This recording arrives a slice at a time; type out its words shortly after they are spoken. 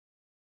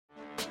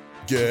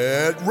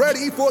Get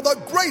ready for the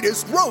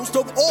greatest roast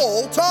of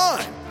all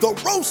time, the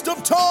Roast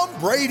of Tom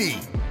Brady,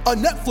 a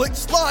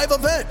Netflix live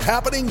event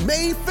happening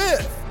May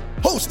 5th.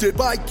 Hosted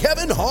by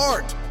Kevin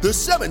Hart, the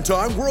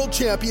 7-time world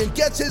champion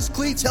gets his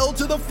cleats held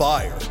to the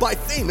fire by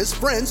famous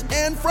friends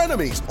and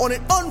frenemies on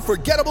an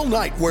unforgettable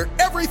night where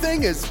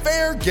everything is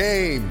fair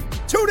game.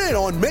 Tune in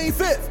on May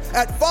 5th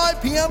at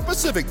 5 p.m.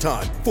 Pacific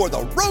time for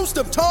the Roast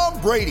of Tom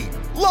Brady,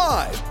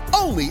 live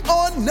only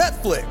on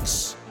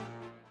Netflix.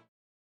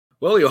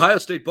 Well, the Ohio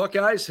State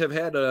Buckeyes have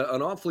had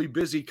an awfully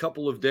busy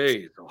couple of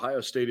days.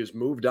 Ohio State has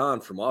moved on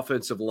from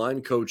offensive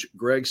line coach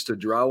Greg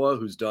Studrawa,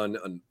 who's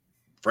done,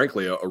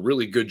 frankly, a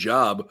really good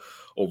job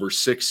over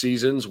 6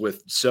 seasons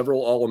with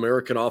several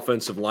All-American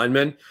offensive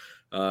linemen.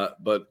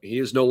 But he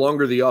is no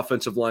longer the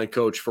offensive line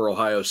coach for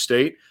Ohio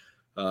State.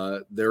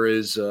 There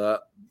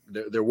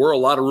were a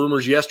lot of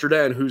rumors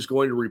yesterday on who's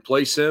going to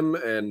replace him,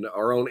 and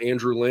our own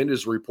Andrew Lind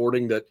is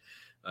reporting that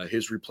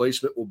his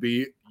replacement will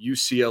be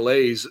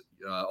UCLA's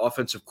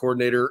offensive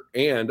coordinator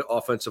and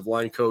offensive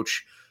line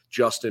coach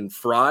Justin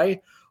Fry.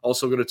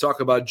 Also going to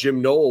talk about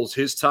Jim Knowles,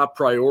 his top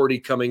priority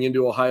coming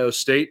into Ohio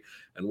State,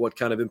 and what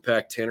kind of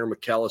impact Tanner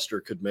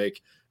McAllister could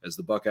make as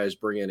the Buckeyes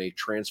bring in a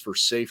transfer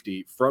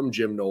safety from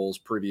Jim Knowles'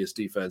 previous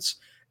defense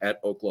at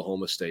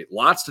Oklahoma State.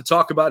 Lots to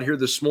talk about here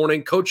this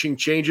morning. Coaching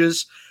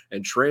changes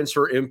and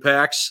transfer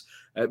impacts.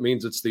 That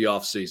means it's the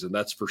offseason,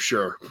 that's for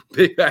sure.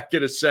 Be back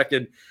in a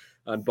second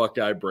on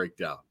Buckeye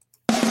Breakdown.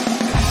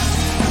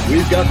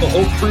 We've got the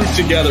whole crew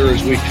together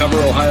as we cover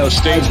Ohio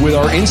State with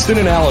our instant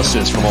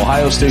analysis from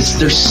Ohio State.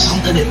 There's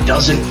something that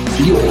doesn't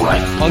feel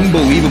right.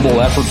 Unbelievable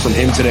effort from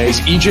him today.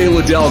 Is E.J.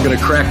 Liddell going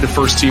to crack the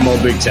first team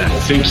All Big Ten? I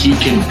think he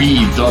can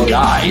be the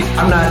guy.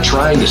 I'm not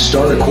trying to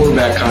start a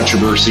quarterback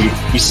controversy.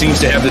 He seems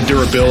to have the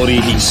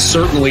durability. He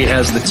certainly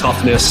has the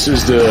toughness.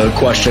 This is the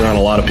question on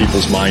a lot of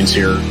people's minds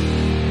here.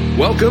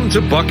 Welcome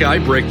to Buckeye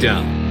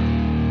Breakdown.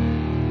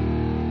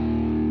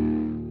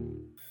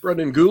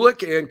 Brendan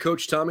Gulick and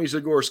Coach Tommy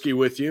Zagorski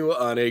with you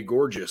on a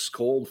gorgeous,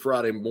 cold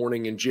Friday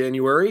morning in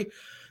January.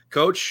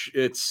 Coach,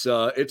 it's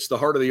the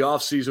heart of the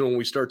offseason when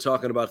we start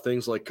talking about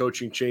things like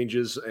coaching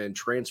changes and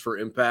transfer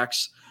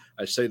impacts.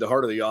 I say the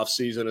heart of the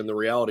offseason, and the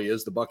reality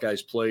is the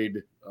Buckeyes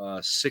played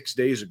 6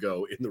 days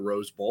ago in the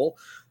Rose Bowl.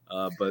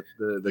 But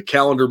the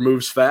calendar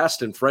moves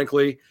fast, and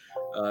frankly,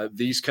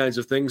 these kinds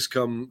of things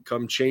come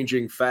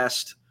changing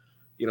fast.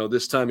 You know,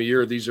 this time of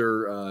year, these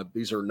are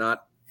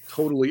not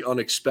totally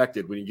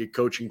unexpected. When you get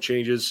coaching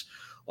changes,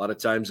 a lot of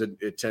times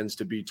it tends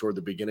to be toward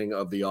the beginning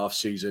of the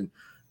offseason.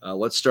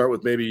 Let's start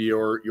with maybe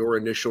your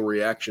initial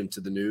reaction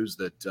to the news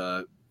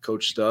that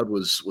Coach Stud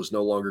was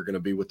no longer going to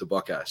be with the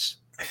Buckeyes.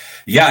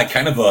 Yeah,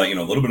 kind of a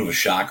little bit of a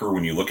shocker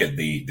when you look at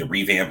the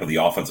revamp of the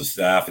offensive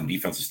staff and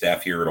defensive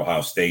staff here at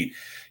Ohio State.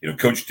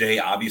 Coach Day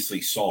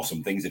obviously saw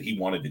some things that he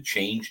wanted to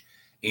change.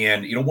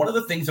 And, one of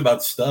the things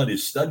about Stud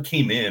is Stud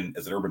came in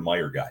as an Urban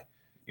Meyer guy.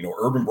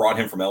 Urban brought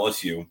him from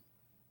LSU.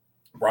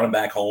 Brought him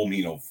back home.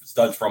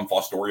 Stud's from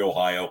Fostoria,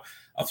 Ohio.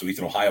 So he's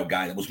an Ohio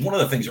guy. That was one of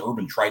the things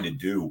Urban tried to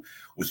do,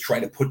 was try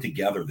to put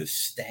together this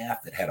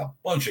staff that had a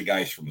bunch of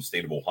guys from the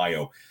state of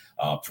Ohio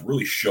to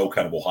really show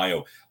kind of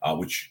Ohio,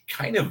 which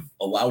kind of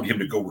allowed him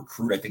to go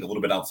recruit, I think, a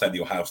little bit outside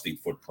the Ohio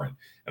State footprint.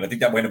 And I think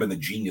that might have been the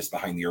genius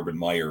behind the Urban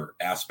Meyer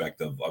aspect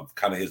of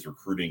kind of his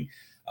recruiting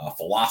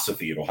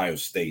philosophy at Ohio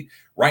State.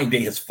 Ryan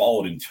Day has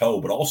followed in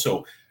tow, but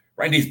also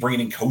Ryan Day's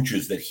bringing in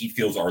coaches that he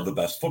feels are the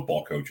best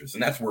football coaches.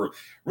 And that's where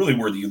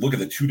you look at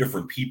the two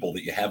different people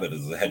that you have it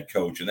as a head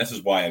coach. And this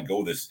is why I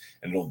go this,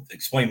 and it'll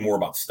explain more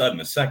about Stud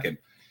in a second.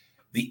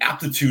 The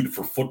aptitude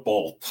for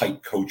football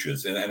type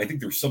coaches. And I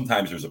think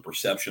there's a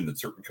perception that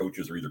certain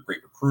coaches are either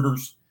great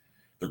recruiters,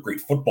 they're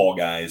great football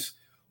guys,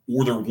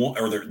 or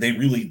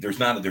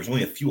there's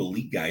only a few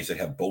elite guys that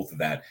have both of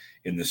that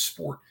in this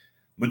sport.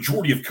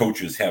 Majority of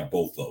coaches have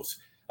both those.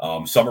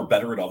 Some are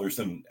better at others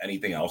than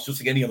anything else. Just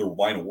like any other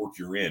line of work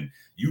you're in,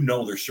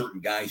 there's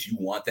certain guys you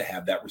want to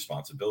have that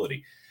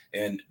responsibility.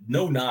 And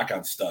no knock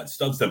on Stud.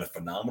 Stud's done a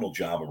phenomenal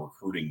job of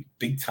recruiting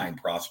big-time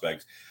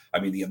prospects. I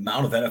mean, the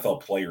amount of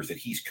NFL players that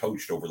he's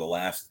coached over the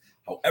last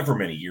however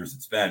many years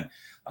it's been.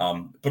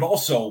 But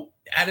also,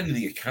 add into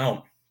the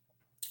account,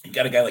 you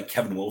got a guy like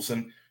Kevin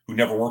Wilson, who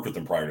never worked with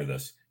him prior to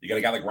this. You got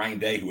a guy like Ryan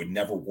Day, who had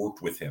never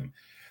worked with him.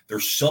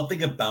 There's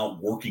something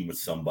about working with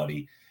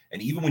somebody, and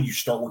even when you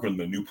start working with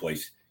them in a new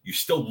place, you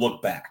still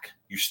look back.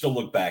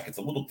 It's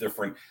a little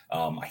different.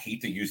 I hate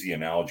to use the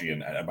analogy,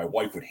 and my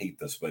wife would hate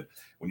this, but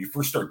when you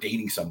first start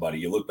dating somebody,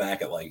 you look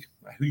back at like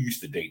who you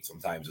used to date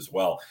sometimes as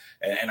well.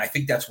 And I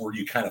think that's where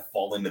you kind of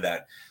fall into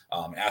that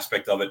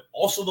aspect of it.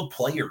 Also, the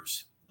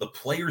players. The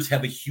players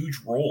have a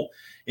huge role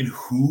in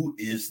who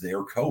is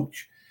their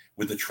coach.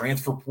 With the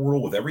transfer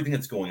portal, with everything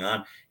that's going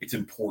on, it's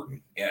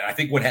important. And I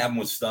think what happened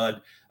with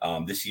Stud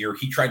this year,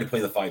 he tried to play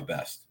the 5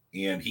 best.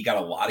 And he got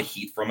a lot of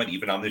heat from it,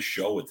 even on this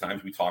show. At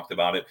times we talked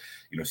about it.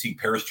 Seeing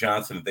Paris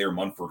Johnson and Thayer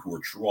Munford, who are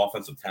true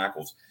offensive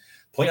tackles,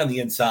 play on the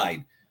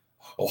inside.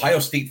 Ohio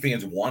State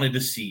fans wanted to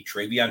see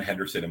TreVeyon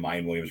Henderson and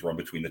Mayan Williams run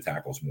between the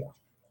tackles more.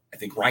 I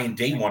think Ryan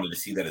Day wanted to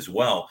see that as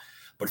well.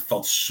 but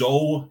felt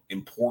so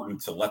important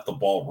to let the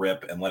ball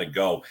rip and let it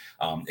go.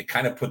 It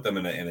kind of put them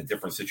in a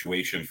different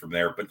situation from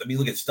there. But I mean,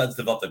 look at Studs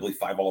developed, I believe,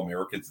 5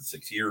 All-Americans in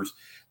 6 years.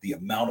 The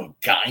amount of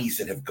guys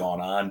that have gone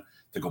on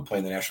to go play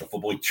in the National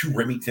Football League, 2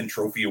 Remington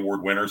Trophy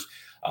Award winners.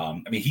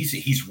 I mean,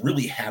 he's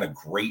really had a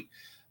great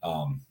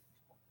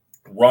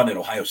run at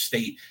Ohio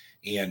State.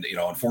 And,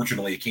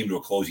 unfortunately, it came to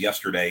a close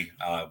yesterday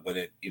when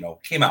it,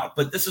 came out.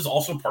 But this is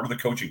also part of the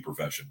coaching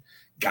profession.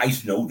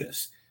 Guys know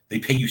this. They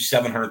pay you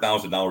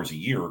 $700,000 a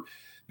year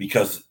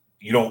because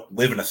you don't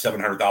live in a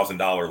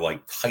 $700,000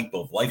 like type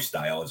of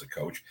lifestyle as a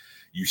coach.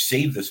 You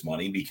save this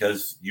money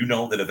because you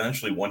know that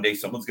eventually one day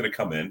someone's going to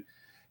come in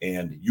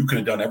and you could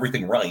have done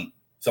everything right.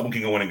 Someone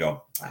can go in and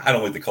go, I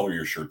don't like the color of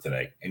your shirt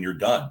today, and you're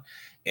done.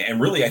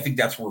 And really, I think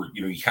that's where,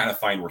 you kind of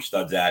find where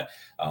Stud's at,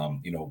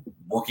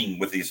 working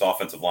with this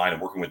offensive line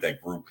and working with that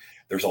group.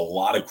 There's a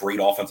lot of great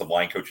offensive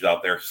line coaches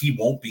out there. He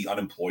won't be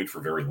unemployed for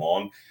very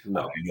long.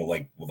 No.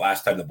 Like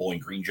last time the Bowling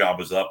Green job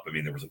was up, I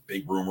mean, there was a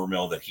big rumor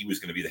mill that he was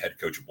going to be the head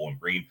coach of Bowling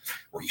Green,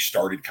 where he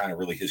started kind of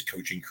really his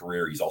coaching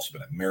career. He's also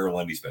been at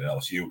Maryland. He's been at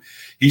LSU.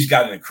 He's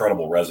got an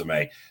incredible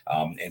resume,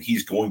 and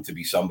he's going to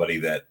be somebody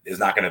that is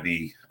not going to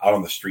be out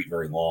on the street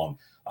very long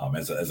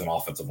as an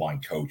offensive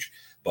line coach.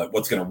 But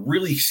what's going to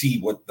really see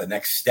what the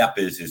next step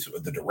is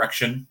the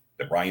direction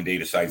that Ryan Day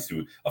decides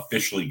to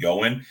officially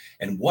go in,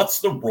 and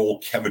what's the role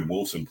Kevin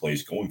Wilson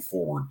plays going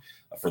forward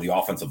for the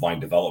offensive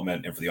line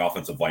development and for the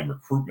offensive line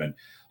recruitment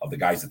of the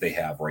guys that they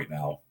have right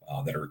now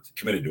that are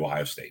committed to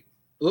Ohio State.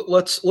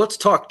 Let's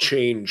talk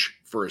change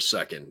for a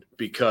second,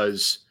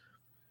 because,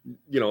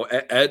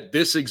 at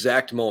this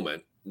exact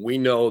moment, we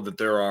know that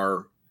there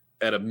are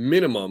at a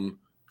minimum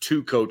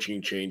 2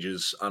 coaching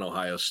changes on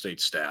Ohio State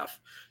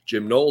staff.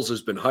 Jim Knowles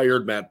has been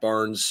hired. Matt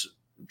Barnes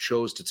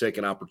chose to take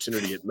an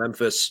opportunity at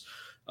Memphis.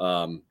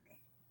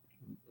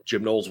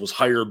 Jim Knowles was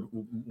hired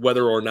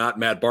whether or not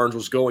Matt Barnes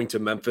was going to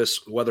Memphis,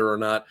 whether or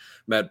not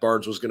Matt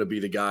Barnes was going to be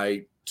the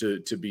guy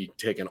to be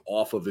taken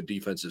off of the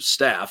defensive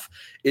staff.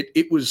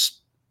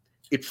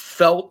 It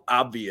felt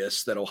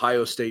obvious that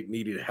Ohio State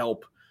needed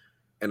help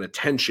and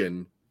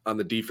attention on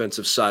the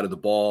defensive side of the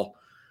ball.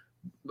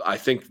 I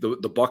think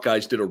the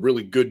Buckeyes did a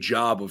really good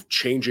job of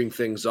changing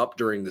things up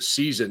during the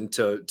season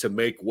to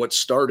make what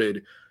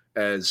started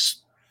as,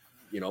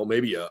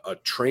 maybe a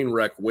train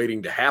wreck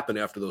waiting to happen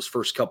after those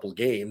first couple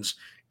games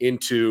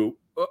into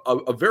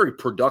a very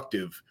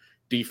productive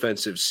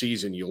defensive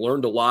season. You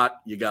learned a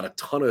lot. You got a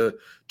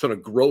ton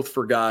of growth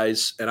for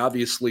guys. And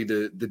obviously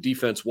the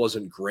defense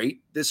wasn't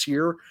great this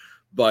year,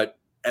 but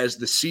as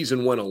the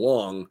season went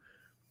along,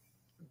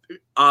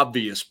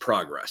 obvious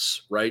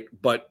progress, right?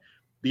 But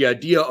the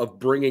idea of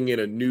bringing in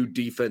a new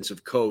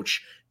defensive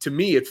coach, to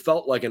me, it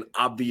felt like an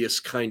obvious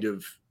kind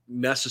of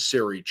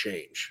necessary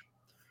change.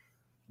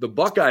 The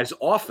Buckeyes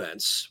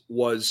offense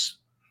was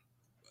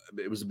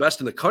the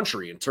best in the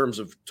country in terms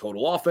of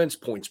total offense,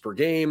 points per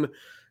game,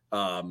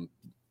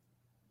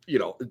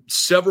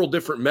 several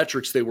different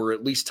metrics. They were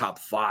at least top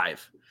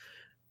 5.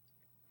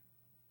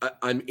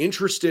 I'm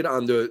interested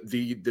on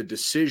the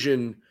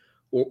decision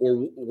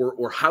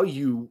or how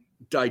you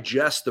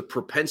digest the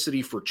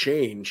propensity for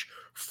change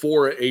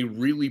for a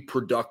really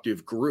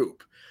productive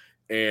group.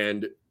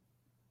 And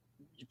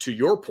to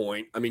your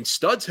point, I mean,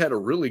 Studs had a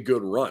really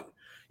good run.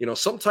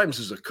 Sometimes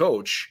as a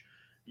coach,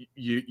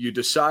 you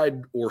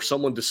decide, or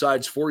someone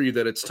decides for you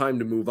that it's time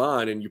to move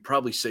on, and you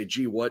probably say,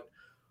 gee,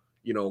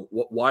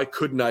 why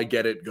couldn't I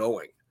get it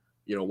going?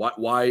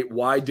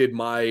 Why did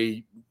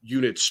my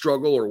unit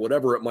struggle, or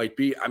whatever it might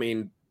be? I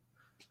mean,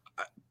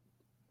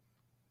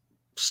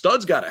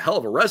 Stud's got a hell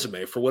of a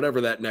resume for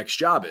whatever that next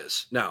job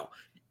is. Now,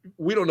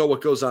 we don't know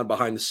what goes on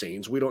behind the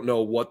scenes. We don't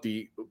know what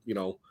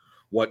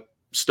what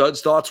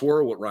Stud's thoughts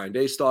were, what Ryan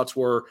Day's thoughts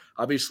were.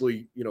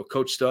 Obviously,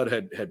 Coach Stud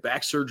had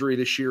back surgery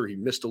this year. He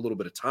missed a little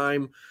bit of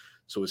time,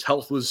 so his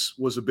health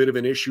was a bit of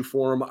an issue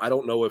for him. I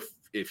don't know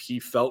if he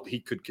felt he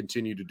could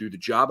continue to do the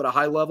job at a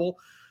high level.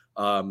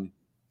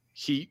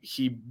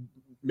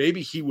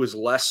 Maybe he was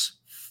less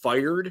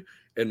fired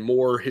and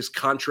more his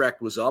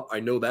contract was up.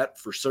 I know that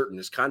for certain.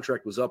 His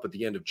contract was up at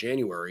the end of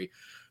January.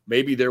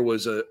 Maybe there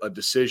was a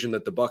decision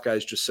that the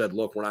Buckeyes just said,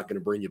 look, we're not going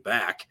to bring you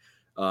back.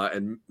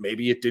 And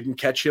maybe it didn't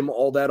catch him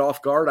all that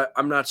off guard.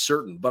 I'm not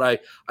certain, but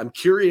I'm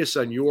curious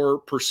on your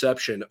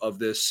perception of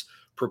this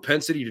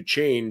propensity to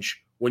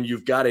change when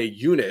you've got a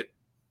unit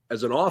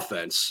as an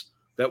offense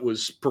that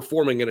was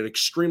performing at an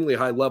extremely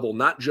high level,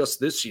 not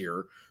just this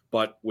year,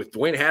 but with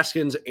Dwayne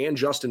Haskins and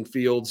Justin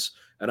Fields,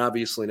 and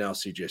obviously now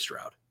CJ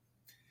Stroud.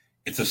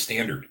 It's a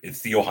standard. It's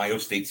the Ohio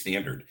State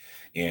standard.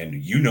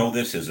 And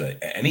this as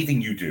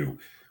anything you do,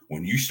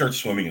 when you start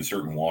swimming in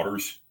certain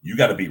waters, you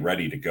got to be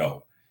ready to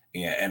go.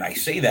 And I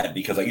say that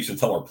because I used to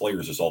tell our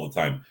players this all the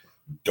time.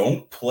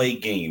 Don't play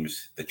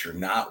games that you're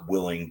not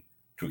willing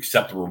to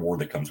accept the reward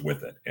that comes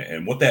with it.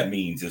 And what that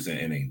means is,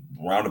 in a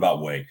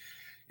roundabout way,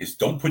 is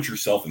don't put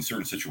yourself in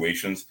certain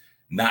situations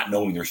not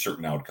knowing there's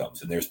certain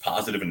outcomes. And there's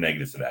positive and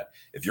negatives to that.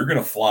 If you're going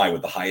to fly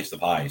with the highest of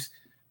highs,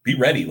 be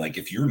ready. Like,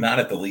 if you're not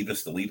at the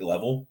elite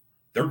level,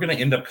 they're going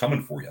to end up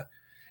coming for you.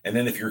 And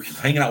then if you're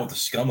hanging out with the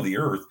scum of the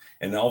earth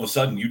and all of a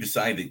sudden you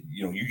decide that,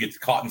 you get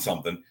caught in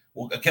something,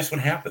 well, guess what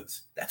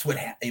happens? That's what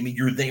I mean,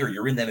 you're there,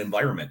 you're in that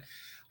environment.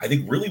 I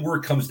think really where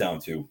it comes down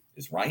to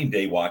is Ryan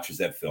Day watches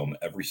that film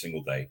every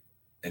single day.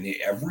 And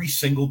every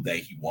single day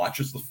he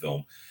watches the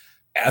film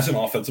as an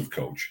offensive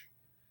coach.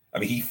 I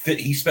mean,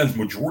 he spends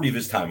majority of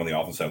his time on the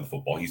offensive side of the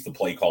football. He's the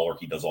play caller.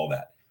 He does all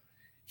that.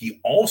 He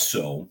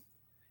also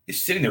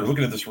is sitting there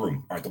looking at this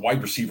room, all right, the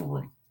wide receiver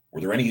room.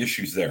 Were there any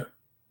issues there?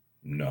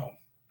 No.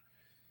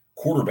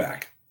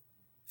 Quarterback,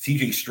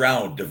 CJ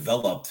Stroud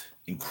developed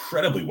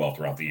incredibly well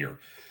throughout the year.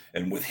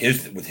 And with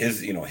his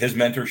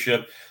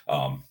mentorship,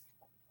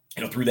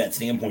 through that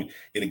standpoint,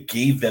 it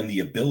gave them the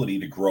ability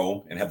to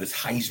grow and have this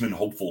Heisman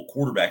hopeful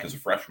quarterback as a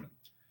freshman.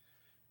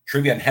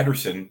 TreVeyon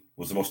Henderson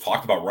was the most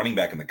talked about running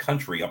back in the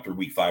country up through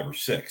week 5 or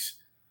 6.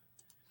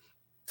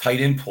 Tight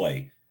end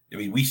play. I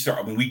mean,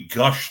 we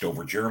gushed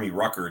over Jeremy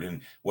Ruckert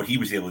and what he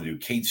was able to do.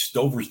 Cade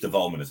Stover's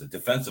development as a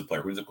defensive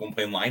player, who was going to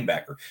play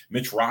linebacker.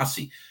 Mitch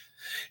Rossi.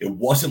 It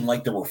wasn't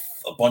like there were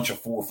a bunch of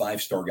 4 or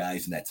 5-star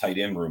guys in that tight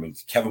end room, and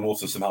Kevin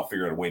Wilson somehow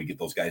figured out a way to get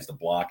those guys to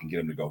block and get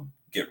them to go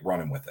get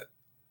running with it.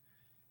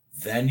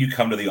 Then you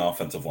come to the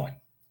offensive line.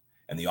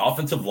 And the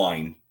offensive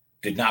line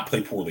did not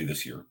play poorly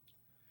this year.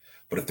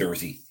 But if there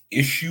was an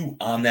issue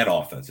on that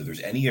offense, if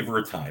there's any ever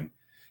a time,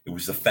 it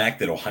was the fact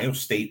that Ohio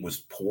State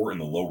was poor in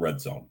the low red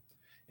zone.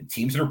 And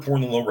teams that are poor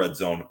in the low red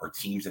zone are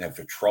teams that have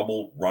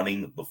trouble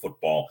running the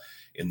football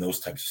in those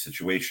types of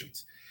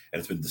situations. And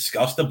it's been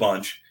discussed a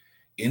bunch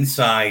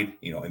inside,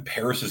 and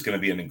Paris is going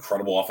to be an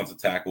incredible offensive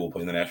tackle. Will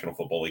play in the National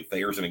Football League.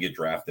 Thayer's going to get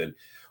drafted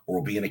or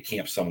will be in a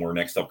camp somewhere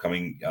next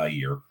upcoming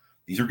year.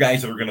 These are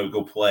guys that are going to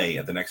go play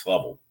at the next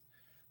level.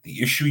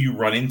 The issue you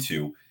run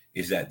into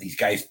is that these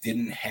guys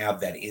didn't have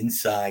that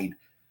inside,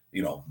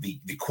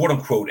 the quote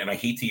unquote, and I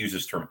hate to use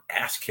this term,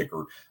 ass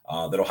kicker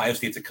that Ohio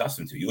State's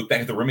accustomed to. You look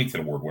back at the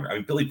Remington Award winner. I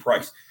mean, Billy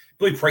Price.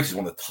 Billy Price is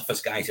one of the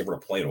toughest guys ever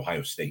to play at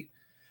Ohio State.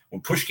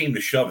 When push came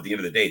to shove at the end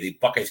of the day, the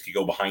Buckeyes could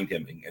go behind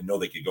him and know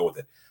they could go with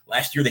it.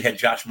 Last year, they had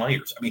Josh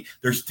Myers. I mean,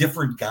 there's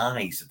different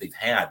guys that they've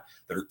had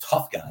that are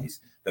tough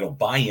guys that'll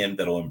buy in,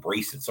 that'll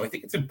embrace it. So I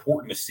think it's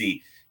important to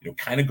see,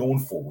 kind of going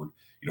forward,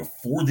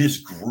 for this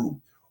group,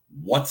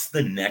 what's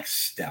the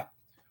next step?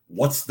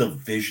 What's the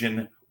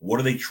vision? What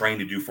are they trying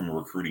to do from a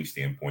recruiting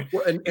standpoint?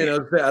 Well, and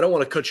I don't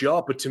want to cut you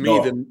off, but to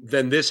me,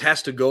 then this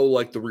has to go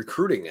like the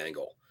recruiting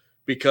angle,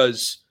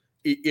 because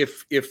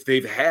if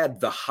they've had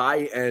the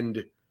high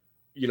end,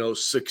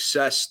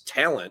 success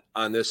talent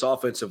on this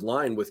offensive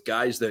line with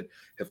guys that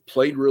have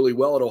played really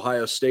well at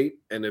Ohio State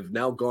and have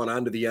now gone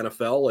on to the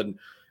NFL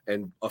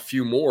and a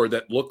few more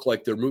that look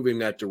like they're moving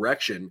that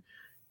direction,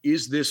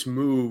 is this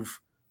move,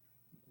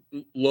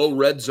 low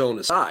red zone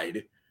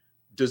aside,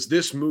 does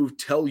this move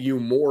tell you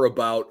more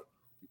about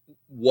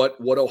what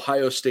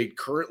Ohio State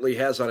currently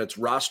has on its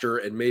roster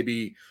and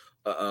maybe,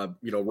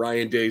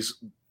 Ryan Day's,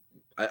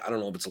 I don't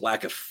know if it's a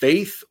lack of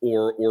faith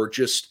or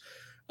just,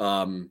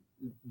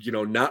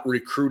 not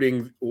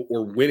recruiting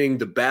or winning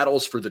the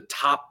battles for the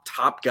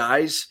top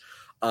guys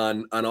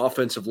on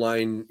offensive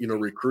line,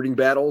 recruiting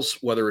battles,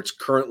 whether it's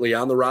currently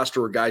on the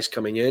roster or guys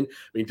coming in?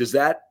 I mean,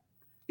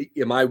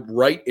 am I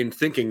right in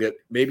thinking that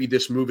maybe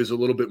this move is a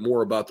little bit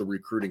more about the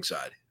recruiting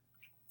side?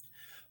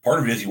 Part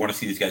of it is you want to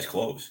see these guys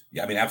close.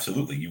 Yeah, I mean,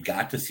 absolutely. You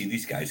got to see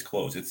these guys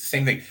close. It's the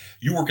same thing.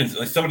 You work in,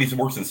 like somebody who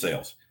works in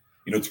sales.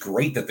 It's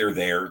great that they're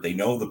there. They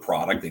know the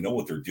product. They know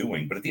what they're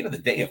doing. But at the end of the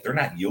day, if they're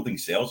not yielding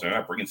sales, they're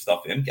not bringing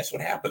stuff in, guess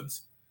what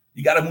happens?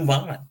 You got to move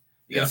on.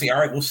 You got to say, all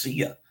right, we'll see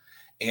you.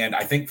 And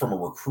I think from a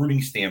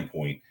recruiting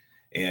standpoint,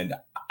 and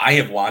I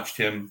have watched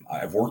him.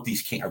 I've worked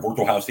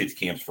Ohio State's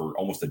camps for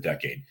almost a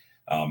decade.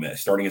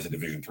 Starting as a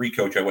Division III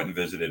coach, I went and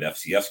visited,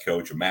 FCS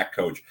coach, a MAC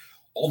coach,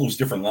 all those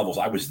different levels.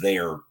 I was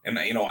there, and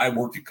I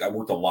worked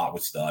a lot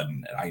with Stud,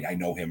 and I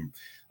know him,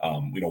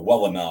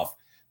 well enough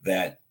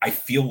that I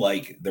feel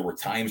like there were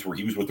times where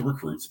he was with the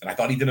recruits, and I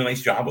thought he did a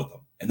nice job with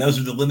them. And those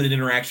are the limited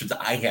interactions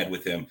I had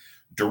with him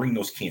during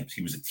those camps.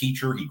 He was a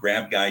teacher. He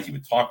grabbed guys. He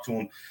would talk to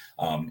them,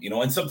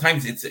 and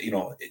sometimes it's,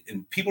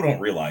 and people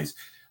don't realize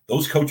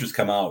those coaches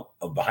come out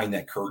of behind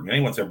that curtain.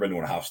 Anyone's ever been to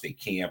an Ohio State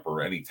camp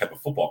or any type of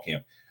football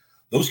camp,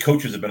 those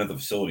coaches have been at the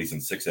facility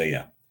since 6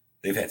 a.m.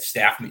 They've had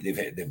staff.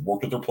 They've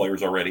worked with their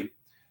players already.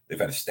 They've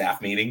had a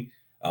staff meeting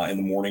in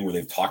the morning where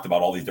they've talked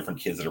about all these different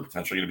kids that are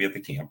potentially going to be at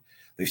the camp.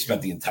 They've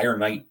spent the entire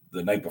night,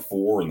 the night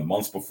before and the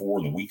months before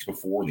and the weeks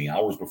before and the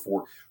hours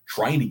before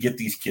trying to get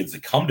these kids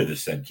to come to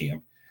this said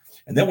camp.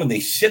 And then when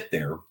they sit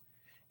there,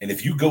 and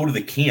if you go to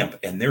the camp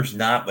and there's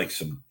not like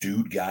some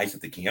dude guys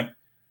at the camp,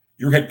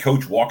 your head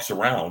coach walks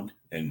around,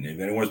 and if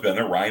anyone's been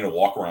there, Ryan will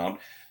walk around,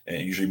 and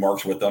usually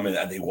Mark's with them,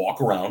 and they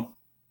walk around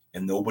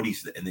and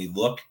they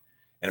look.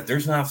 And if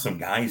there's not some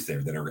guys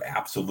there that are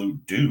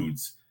absolute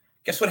dudes,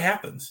 guess what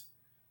happens?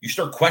 You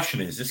start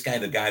questioning, is this guy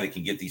the guy that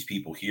can get these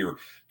people here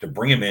to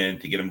bring them in,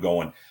 to get them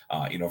going,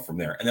 from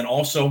there? And then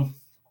also,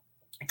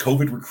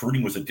 COVID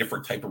recruiting was a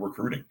different type of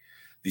recruiting.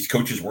 These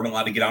coaches weren't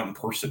allowed to get out in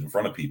person in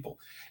front of people.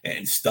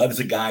 And Stud is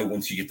a guy,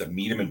 once you get to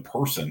meet him in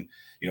person,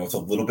 it's a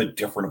little bit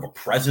different of a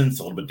presence,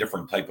 a little bit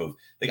different type of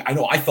thing. I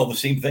know I felt the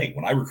same thing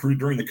when I recruited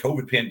during the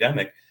COVID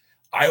pandemic.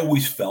 I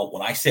always felt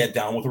when I sat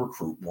down with a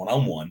recruit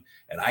one-on-one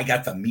and I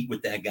got to meet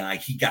with that guy,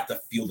 he got to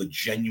feel the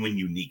genuine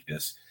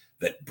uniqueness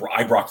that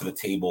I brought to the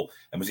table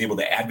and was able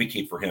to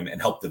advocate for him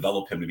and help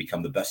develop him to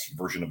become the best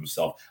version of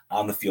himself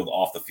on the field,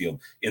 off the field,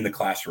 in the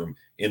classroom,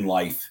 in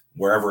life,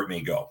 wherever it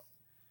may go.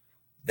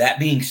 That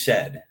being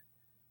said,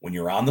 when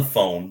you're on the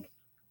phone,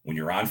 when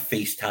you're on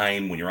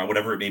FaceTime, when you're on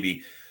whatever it may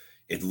be,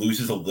 it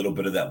loses a little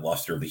bit of that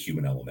luster of the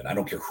human element. I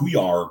don't care who you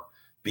are,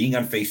 being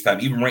on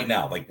FaceTime, even right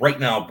now, like right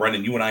now,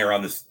 Brendan, you and I are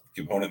on this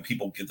component.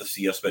 People get to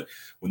see us, but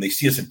when they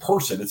see us in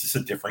person, it's just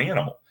a different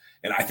animal.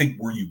 And I think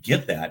where you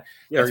get that.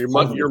 Yeah,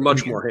 you're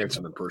much more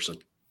handsome in person.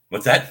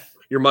 What's that?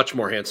 You're much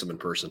more handsome in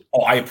person.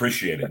 Oh, I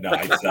appreciate it. No,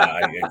 but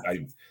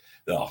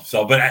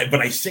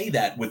I say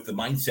that with the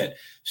mindset.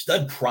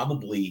 Stud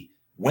probably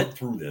went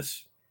through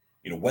this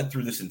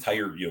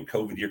entire,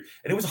 COVID year,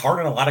 and it was hard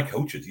on a lot of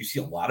coaches. You see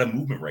a lot of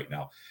movement right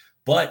now,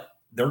 but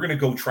they're going to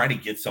go try to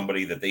get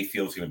somebody that they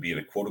feel is going to be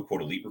a quote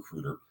unquote elite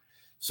recruiter,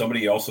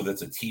 somebody also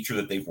that's a teacher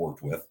that they've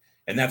worked with.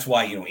 And that's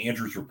why,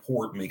 Andrew's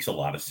report makes a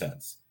lot of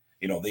sense.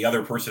 The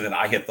other person that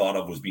I had thought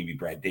of was maybe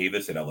Brad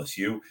Davis at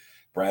LSU.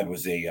 Brad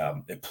was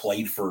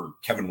played for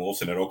Kevin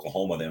Wilson at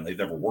Oklahoma. Then they've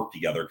never worked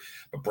together,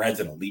 but Brad's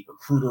an elite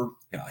recruiter.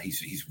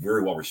 He's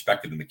very well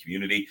respected in the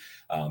community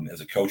as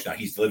a coach. Now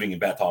he's living in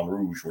Baton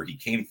Rouge, where he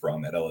came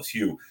from at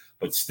LSU,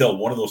 but still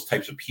one of those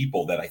types of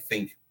people that I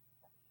think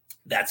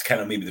that's kind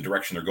of maybe the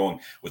direction they're going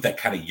with, that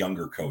kind of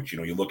younger coach.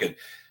 You look at,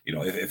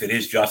 if it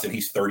is Justin,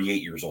 he's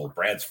 38 years old,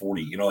 Brad's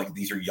 40, like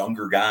these are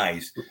younger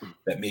guys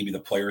that maybe the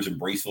players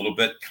embrace a little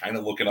bit, kind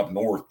of looking up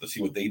north to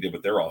see what they did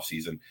with their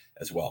offseason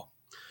as well.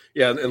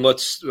 Yeah, and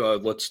let's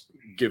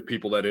give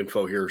people that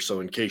info here.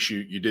 So in case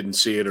you didn't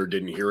see it or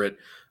didn't hear it,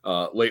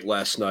 late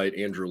last night,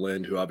 Andrew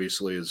Lind, who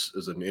obviously is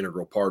an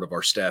integral part of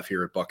our staff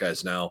here at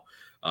Buckeyes Now,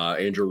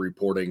 Andrew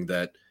reporting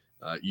that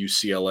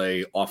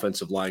UCLA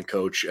offensive line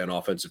coach and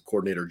offensive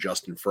coordinator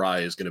Justin Fry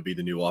is going to be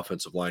the new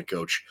offensive line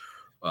coach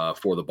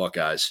for the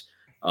Buckeyes.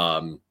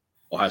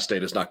 Ohio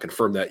State has not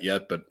confirmed that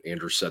yet, but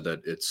Andrew said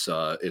that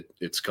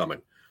it's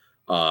coming.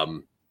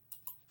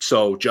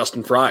 So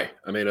Justin Fry,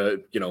 I mean, a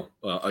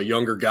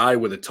younger guy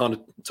with a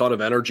ton of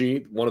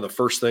energy. One of the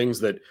first things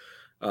that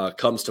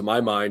comes to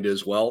my mind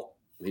is, well,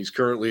 he's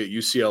currently at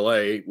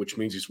UCLA, which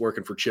means he's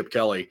working for Chip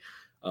Kelly.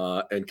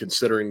 And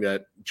considering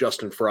that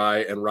Justin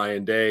Fry and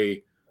Ryan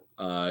Day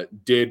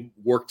did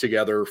work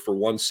together for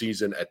one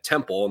season at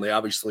Temple, and they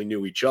obviously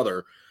knew each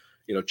other.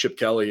 Chip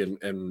Kelly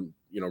and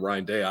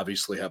Ryan Day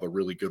obviously have a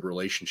really good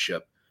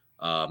relationship.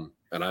 And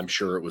I'm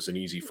sure it was an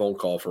easy phone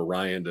call for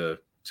Ryan to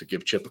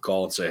give Chip a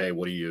call and say, hey,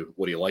 what do you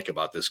like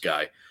about this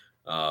guy?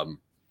 To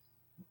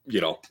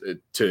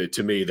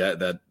me,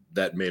 that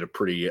made a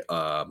pretty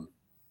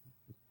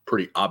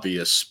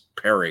obvious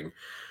pairing.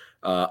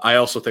 I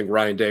also think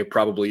Ryan Day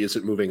probably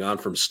isn't moving on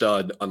from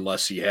Stud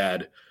unless he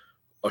had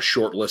a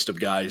short list of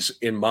guys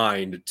in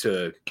mind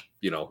to,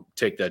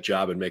 take that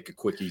job and make a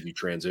quick, easy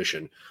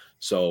transition.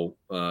 So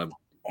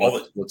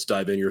let's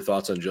dive in. Your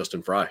thoughts on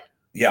Justin Fry.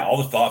 Yeah, all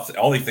the thoughts,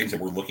 all these things that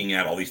we're looking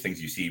at, all these things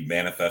you see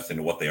manifest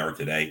into what they are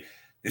today.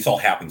 This all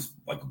happens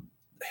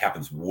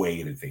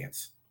way in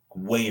advance.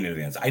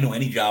 I know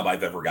any job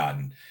I've ever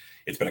gotten,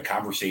 it's been a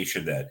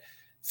conversation that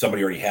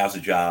somebody already has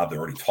a job. They're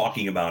already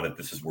talking about it.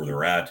 This is where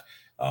they're at.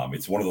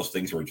 It's one of those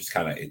things where it just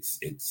kind of,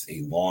 it's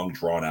a long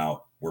drawn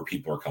out where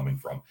people are coming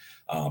from.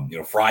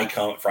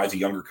 Fry's a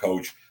younger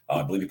coach.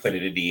 I believe he played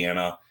at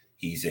Indiana.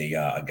 He's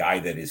a guy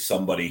that is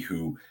somebody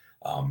who,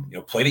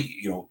 played at,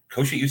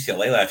 coached at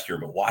UCLA last year,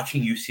 but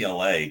watching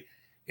UCLA,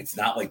 it's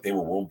not like they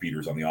were world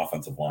beaters on the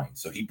offensive line.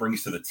 So he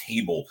brings to the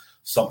table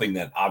something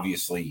that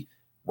obviously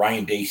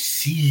Ryan Day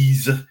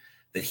sees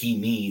that he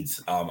needs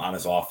on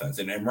his offense.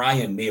 And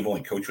Ryan may have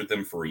only coached with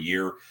them for a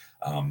year,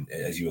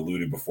 as you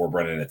alluded before,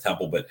 Brendan, at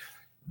Temple, but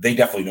they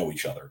definitely know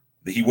each other.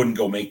 He wouldn't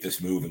go make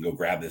this move and go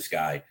grab this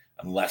guy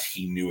unless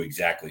he knew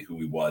exactly who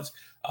he was,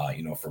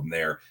 from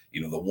there.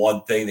 The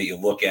one thing that you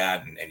look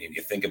at and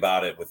you think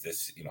about it with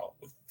this,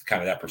 with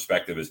kind of that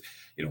perspective is,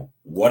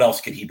 what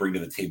else can he bring to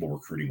the table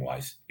recruiting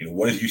wise?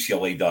 What has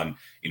UCLA done,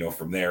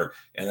 from there?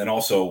 And then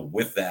also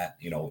with that,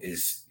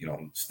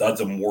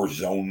 Stud's a more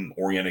zone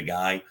oriented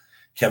guy.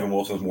 Kevin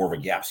Wilson's more of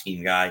a gap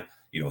scheme guy.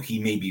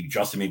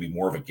 Justin may be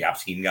more of a gap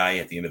scheme guy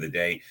at the end of the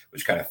day,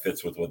 which kind of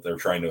fits with what they're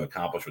trying to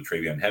accomplish with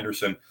Travion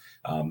Henderson.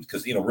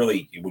 Because,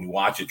 really, when you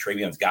watch it,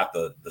 Travion's got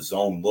the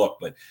zone look,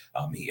 but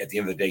at the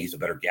end of the day, he's a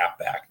better gap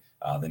back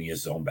than he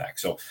is zone back.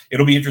 So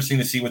it'll be interesting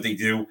to see what they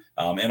do.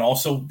 And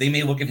also, they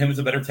may look at him as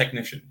a better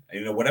technician.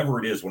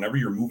 Whatever it is, whenever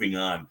you're moving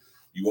on,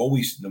 you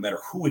always, no matter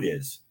who it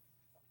is,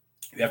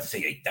 you have to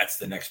say, hey, that's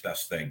the next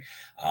best thing.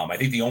 I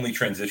think the only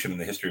transition in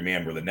the history of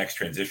man where the next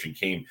transition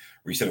came,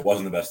 where he said it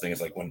wasn't the best thing,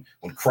 is like when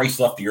Christ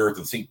left the earth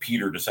and St.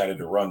 Peter decided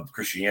to run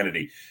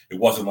Christianity. It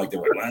wasn't like they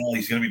were, well,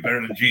 he's going to be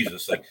better than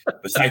Jesus. Like,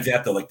 besides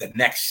that, though, like the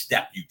next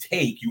step you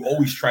take, you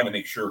always try to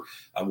make sure,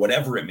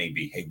 whatever it may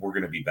be, hey, we're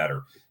going to be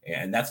better.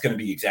 And that's going to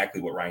be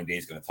exactly what Ryan Day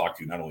is going to talk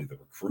to, not only the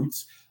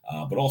recruits,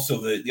 but also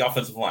the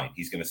offensive line.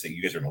 He's going to say,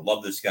 you guys are going to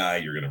love this guy.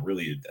 You're going to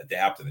really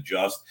adapt and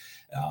adjust.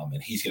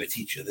 And he's going to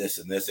teach you this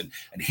and this. And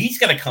he's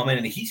going to come in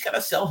and he's got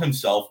to sell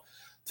himself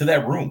to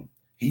that room.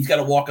 He's got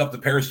to walk up to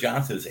Paris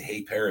Johnson and say,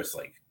 hey, Paris,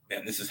 like,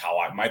 man, this is how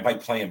my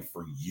plan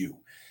for you.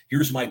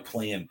 Here's my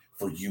plan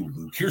for you,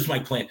 Luke. Here's my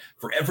plan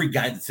for every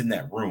guy that's in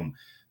that room,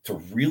 to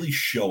really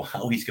show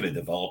how he's going to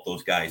develop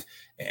those guys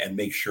and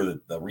make sure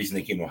that the reason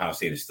they came to Ohio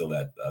State is still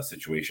that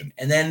situation.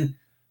 And then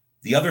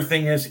the other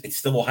thing is, it's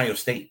still Ohio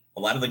State. A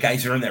lot of the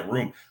guys that are in that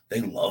room,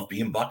 they love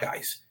being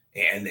Buckeyes.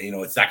 And,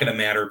 it's not going to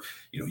matter.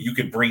 You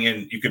could bring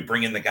in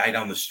the guy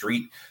down the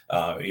street,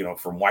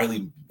 from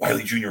Wiley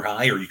Junior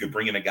High, or you could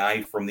bring in a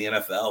guy from the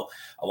NFL.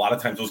 A lot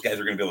of times those guys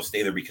are going to be able to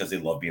stay there because they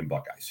love being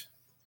Buckeyes.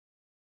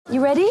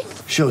 You ready?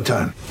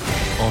 Showtime.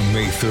 On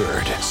May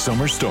 3rd,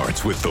 summer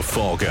starts with The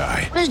Fall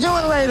Guy. Let's do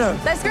it later.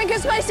 Let's drink a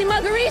spicy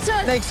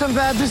margarita. Make some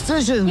bad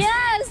decisions.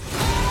 Yes.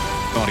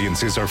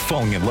 Audiences are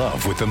falling in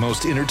love with the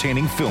most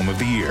entertaining film of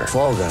the year.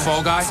 Fall Guy.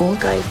 Fall Guy? Fall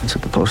guy. That's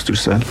what the poster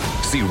said.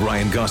 See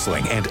Ryan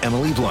Gosling and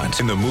Emily Blunt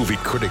in the movie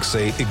critics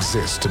say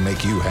exists to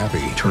make you happy.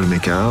 Trying to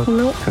make it out?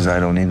 Nope. Because I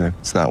don't either.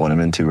 It's not what I'm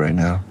into right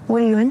now.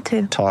 What are you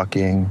into?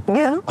 Talking.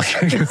 Yeah.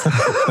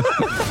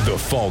 The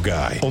Fall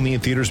Guy. Only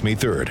in theaters May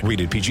 3rd.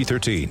 Rated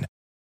PG-13.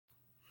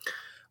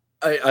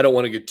 I don't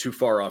want to get too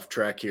far off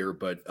track here,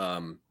 but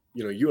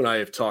you and I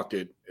have talked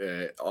it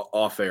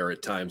off air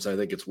at times. I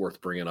think it's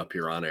worth bringing up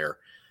here on air.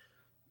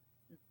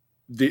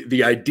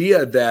 The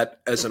idea that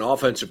as an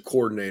offensive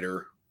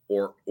coordinator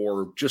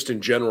or just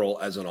in general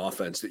as an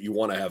offense, that you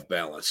want to have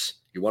balance.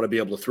 You want to be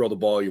able to throw the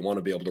ball. You want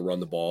to be able to run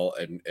the ball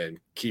and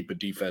keep a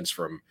defense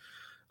from,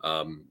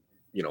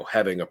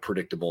 having a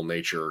predictable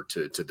nature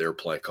to their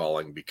play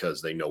calling, because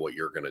they know what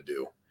you're going to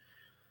do.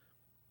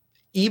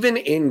 Even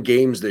in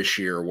games this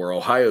year where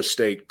Ohio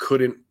State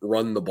couldn't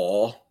run the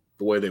ball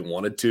the way they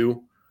wanted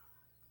to,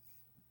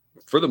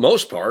 for the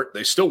most part,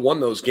 they still won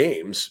those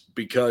games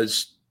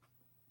because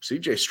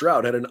C.J.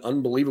 Stroud had an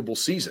unbelievable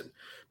season.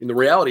 I mean, the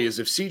reality is,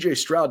 if C.J.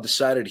 Stroud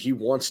decided he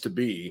wants to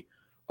be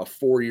a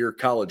 4-year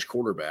college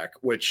quarterback,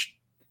 which,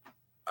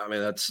 I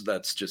mean,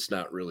 that's just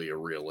not really a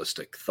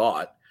realistic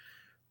thought,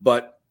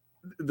 but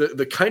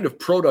the kind of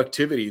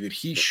productivity that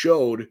he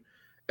showed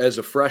as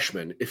a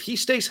freshman, if he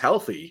stays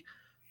healthy,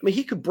 I mean,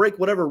 he could break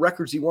whatever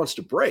records he wants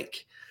to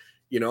break,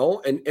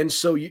 and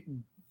so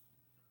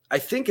I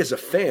think as a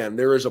fan,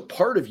 there is a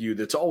part of you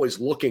that's always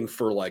looking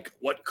for, like,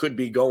 what could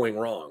be going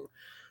wrong.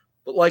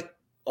 But, like,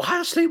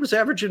 Ohio State was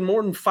averaging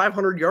more than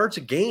 500 yards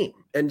a game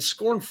and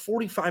scoring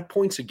 45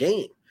 points a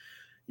game.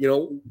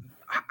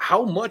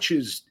 How much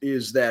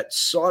is that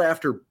sought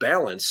after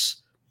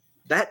balance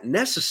that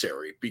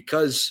necessary?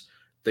 Because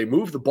they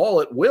move the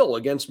ball at will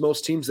against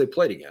most teams they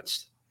played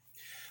against.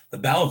 The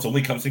balance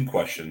only comes in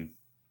question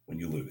when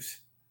you lose.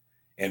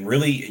 And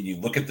really, and you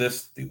look at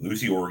this, they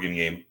lose the Oregon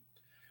game.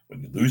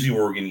 When you lose the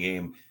Oregon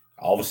game,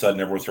 all of a sudden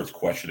everyone starts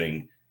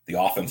questioning the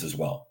offense as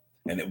well.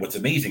 And what's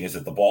amazing is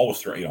that the ball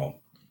was thrown,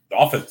 the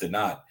offense is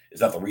not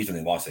the reason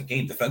they lost that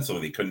game. Defensively,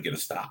 they couldn't get a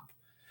stop.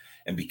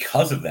 And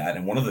because of that,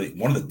 and one of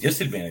the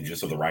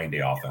disadvantages of the Ryan Day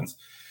offense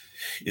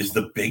is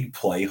the big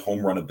play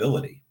home run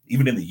ability.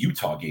 Even in the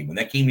Utah game, when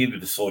that game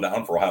needed to slow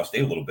down for Ohio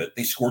State a little bit,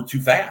 they scored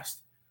too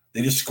fast.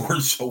 They just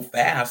scored so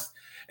fast.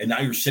 And now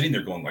you're sitting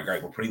there going, like, all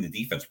right, we're putting the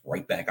defense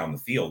right back on the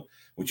field,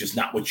 which is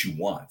not what you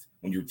want.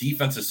 When your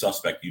defense is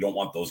suspect, you don't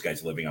want those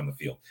guys living on the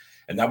field.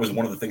 And that was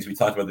one of the things we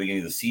talked about at the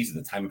beginning of the season,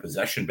 the time of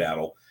possession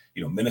battle.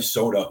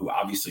 Minnesota, who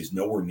obviously is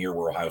nowhere near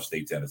where Ohio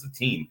State's at as a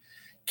team,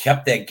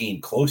 kept that game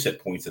close at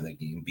points in that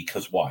game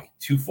because why?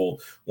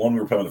 Twofold. One, we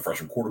were playing with a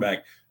freshman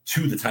quarterback.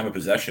 Two, the time of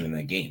possession in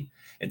that game.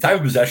 In time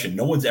of possession,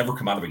 no one's ever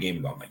come out of a game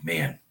and gone, like,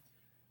 man,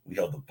 we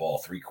held the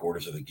ball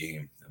 3/4 of the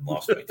game and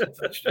lost by 10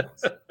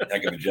 touchdowns.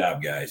 Heck of a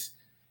job, guys.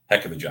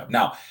 Heck of a job.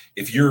 Now,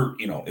 if you're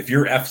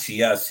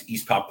FCS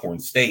East Popcorn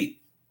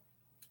State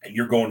and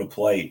you're going to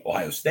play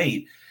Ohio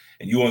State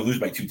and you only lose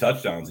by 2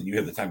 touchdowns and you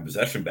have the time of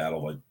possession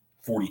battle like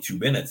 42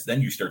 minutes,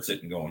 then you start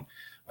sitting going,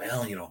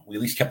 well, we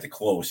at least kept it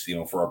close,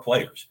 for our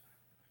players.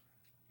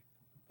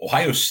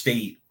 Ohio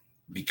State,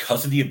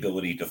 because of the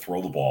ability to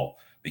throw the ball,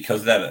 because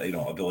of that,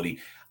 ability,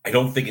 I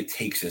don't think it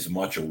takes as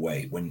much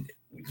away. When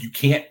you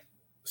can't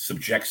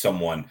subject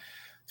someone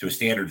to a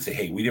standard and say,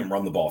 hey, we didn't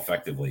run the ball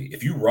effectively.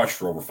 If you rush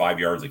for over 5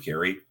 yards a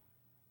carry,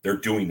 they're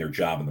doing their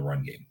job in the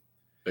run game.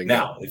 Bingo.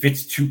 Now, if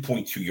it's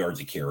 2.2 yards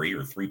a carry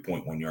or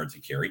 3.1 yards a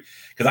carry,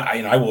 because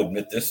I will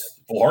admit this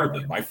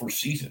full-heartedly, my first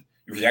season,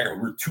 we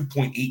were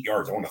 2.8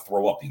 yards. I want to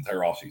throw up the entire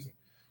offseason.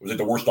 It was like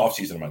the worst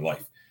offseason of my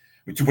life.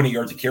 2.8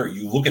 yards a carry,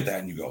 you look at that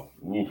and you go,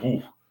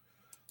 ooh.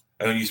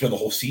 And then you spend the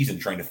whole season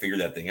trying to figure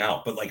that thing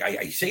out. But like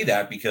I say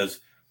that because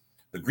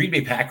the Green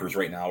Bay Packers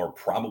right now are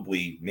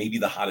probably maybe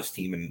the hottest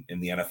team in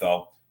the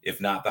NFL, if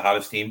not the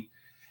hottest team.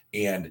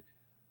 And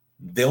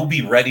they'll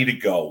be ready to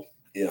go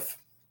if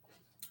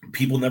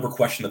people never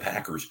question the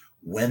Packers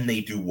when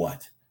they do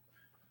what.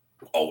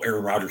 Oh,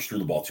 Aaron Rodgers threw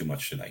the ball too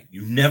much tonight.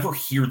 You never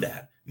hear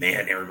that.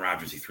 Man, Aaron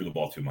Rodgers, he threw the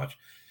ball too much.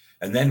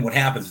 And then what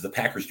happens is the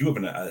Packers do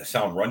have a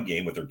sound run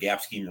game with their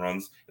gap scheme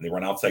runs, and they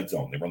run outside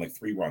zone. They run like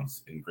 3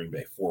 runs in Green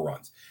Bay, 4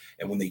 runs.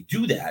 And when they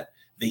do that,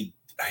 they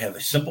have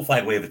a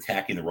simplified way of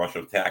attacking the rush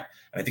attack.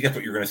 And I think that's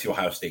what you're going to see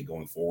Ohio State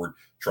going forward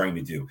trying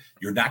to do.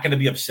 You're not going to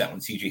be upset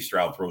when C.J.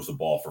 Stroud throws the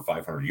ball for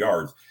 500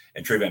 yards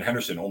and TreVeyon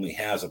Henderson only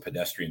has a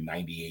pedestrian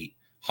 98,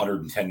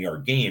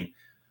 110-yard game.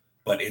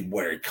 But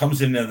where it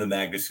comes into the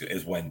Magnus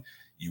is when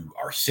you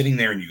are sitting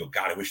there and you go,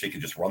 God, I wish they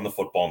could just run the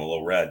football in the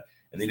low red.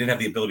 And they didn't have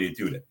the ability to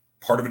do it.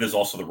 Part of it is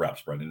also the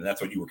reps, Brendan. And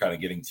that's what you were kind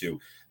of getting to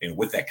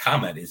with that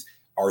comment is,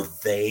 are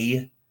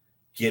they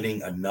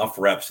getting enough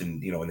reps in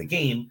the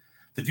game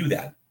to do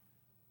that?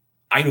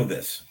 I know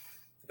this.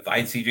 If I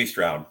had CJ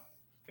Stroud,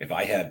 if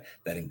I had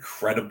that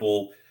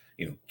incredible,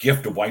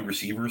 gift of wide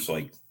receivers,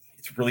 like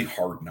it's really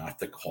hard not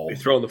to call. They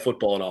throwing the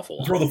football an awful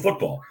lot. Throw the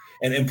football.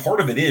 And part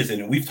of it is,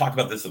 and we've talked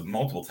about this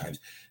multiple times,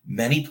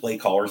 many play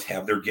callers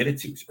have their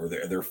get-it-tos or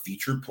their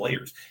featured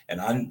players.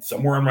 And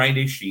somewhere on Ryan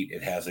Day's sheet,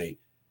 it has a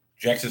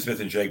Jackson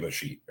Smith and Jigba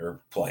sheet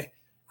or play.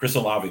 Chris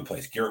Olave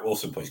plays. Garrett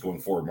Wilson plays going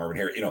forward. Marvin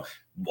Harris,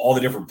 all the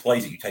different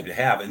plays that you type to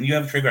have. And you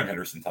have TreVeyon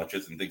Henderson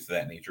touches and things of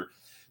that nature.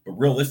 But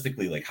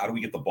realistically, like, how do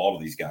we get the ball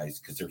to these guys?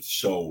 Because they're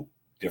so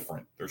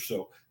different. They're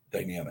so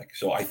dynamic.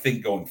 So I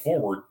think going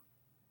forward,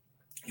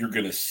 you're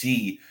going to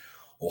see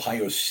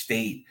Ohio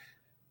State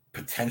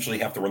potentially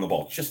have to run the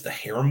ball just a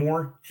hair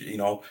more,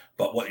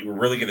 but what we're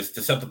really going to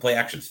set up the play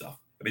action stuff.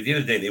 I mean, at the end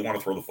of the day, they want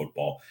to throw the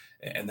football,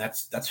 and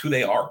that's who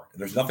they are. And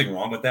there's nothing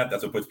wrong with that.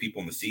 That's what puts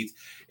people in the seats.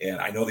 And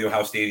I know the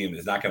Ohio Stadium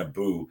is not going to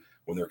boo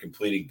when they're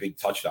completing big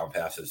touchdown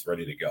passes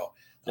ready to go.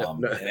 Yeah,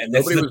 and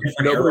nobody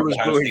was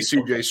booing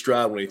CJ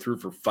Stroud when he threw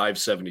for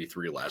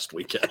 573 last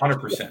weekend.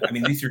 100%. I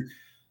mean, these are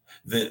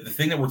the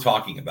thing that we're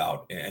talking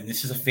about, and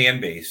this is a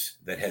fan base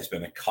that has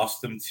been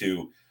accustomed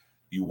to.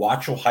 You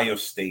watch Ohio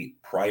State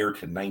prior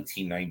to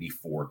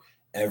 1994.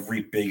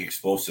 Every big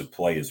explosive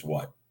play is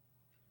what?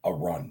 A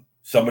run.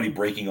 Somebody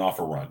breaking off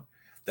a run.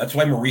 That's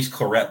why Maurice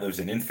Clarett lives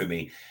in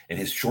infamy in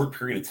his short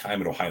period of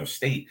time at Ohio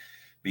State,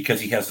 because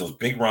he has those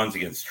big runs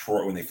against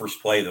Troy when they first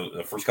play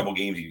the first couple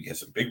games. He has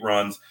some big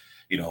runs.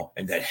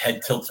 And that head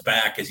tilts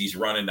back as he's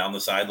running down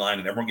the sideline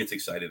and everyone gets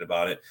excited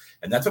about it.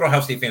 And that's what Ohio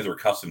State fans are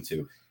accustomed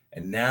to.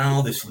 And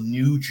now this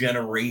new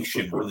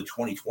generation, we're in the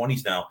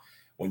 2020s now,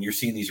 when you're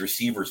seeing these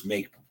receivers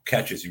make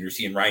catches and you're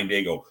seeing Ryan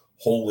Day go,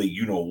 holy,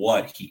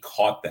 what? He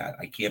caught that.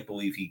 I can't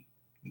believe he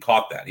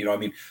caught that.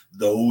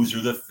 Those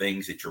are the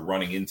things that you're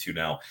running into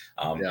now.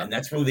 And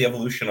that's really the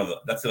evolution of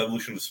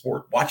the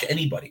sport. Watch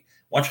anybody.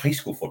 Watch high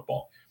school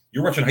football.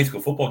 You're watching high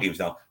school football games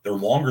now. They're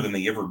longer than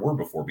they ever were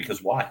before.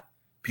 Because why?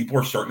 People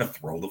are starting to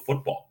throw the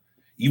football.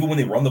 Even when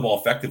they run the ball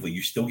effectively,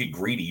 you still get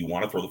greedy. You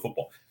want to throw the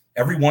football.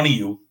 Every one of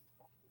you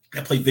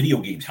that play video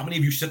games, how many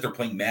of you sit there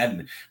playing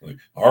Madden? Like,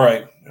 all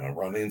right,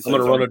 run the inside. I'm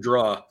going to run a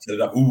draw. Set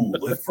it up.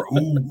 Live for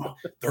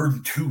 3rd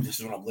and 2. This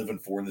is what I'm living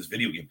for in this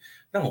video game.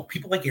 No,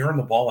 people like airing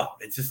the ball out.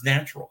 It's just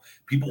natural.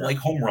 People like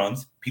home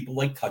runs. People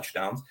like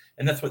touchdowns.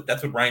 And that's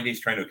what Ryan Day's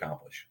trying to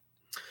accomplish.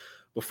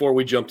 Before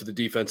we jump to the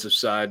defensive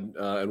side,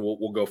 and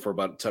we'll go for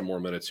about 10 more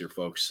minutes here,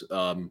 folks.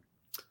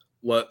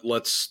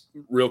 Let's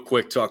real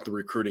quick talk the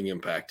recruiting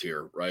impact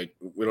here, right?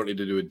 We don't need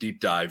to do a deep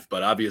dive,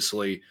 but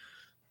obviously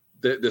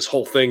this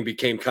whole thing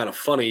became kind of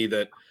funny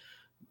that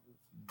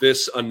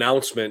this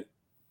announcement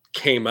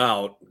came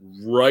out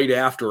right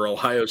after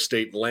Ohio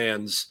State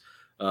lands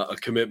a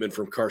commitment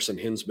from Carson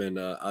Hinsman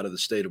out of the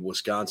state of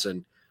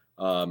Wisconsin.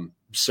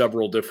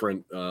 Several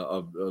different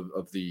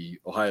of the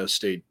Ohio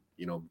State,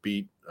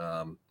 beat.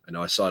 I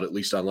know I saw it at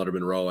least on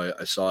Letterman Row.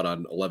 I saw it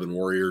on 11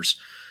 Warriors.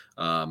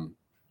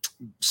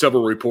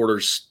 Several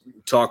reporters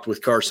talked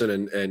with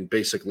Carson and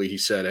basically he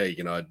said, hey,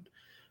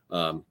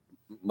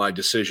 my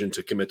decision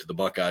to commit to the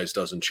Buckeyes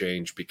doesn't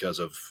change because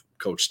of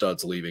Coach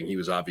Studs leaving. He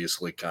was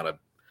obviously kind of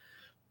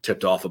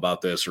tipped off about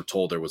this or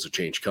told there was a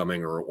change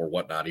coming or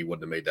whatnot. He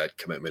wouldn't have made that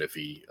commitment if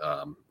he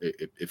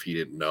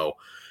didn't know.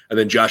 And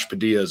then Josh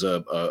Padilla is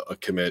a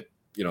commit,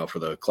 for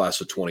the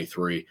class of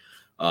 23.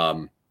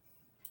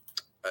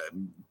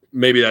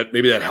 Maybe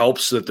that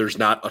helps that there's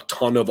not a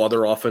ton of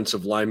other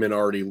offensive linemen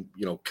already,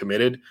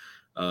 committed,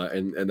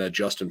 and that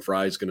Justin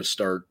Fry is going to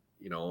start,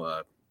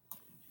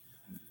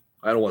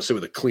 I don't want to say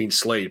with a clean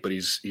slate, but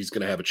he's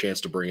going to have a chance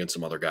to bring in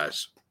some other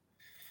guys.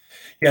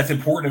 Yeah, it's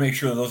important to make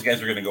sure that those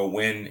guys are going to go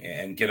win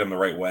and get them the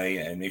right way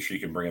and make sure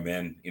you can bring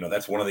them in.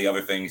 That's one of the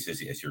other things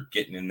is you're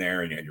getting in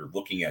there and you're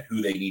looking at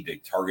who they need to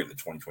target in the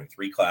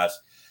 2023 class.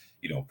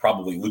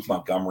 Probably Luke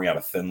Montgomery out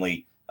of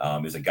Findlay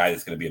is a guy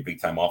that's going to be a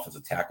big-time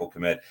offensive tackle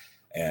commit.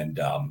 And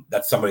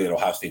that's somebody that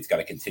Ohio State's got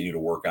to continue to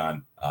work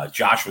on.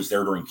 Josh was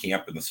there during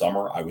camp in the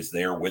summer. I was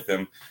there with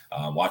him,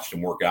 watched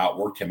him work out,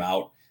 worked him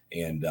out.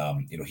 And,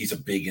 he's a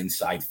big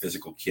inside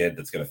physical kid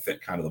that's going to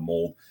fit kind of the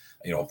mold,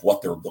 of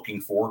what they're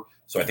looking for.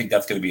 So I think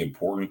that's going to be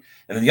important.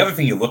 And then the other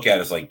thing you look at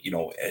is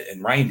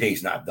and Ryan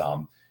Day's not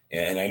dumb.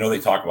 And I know they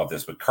talk about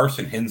this, but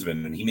Carson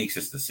Hinsman, and he makes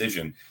this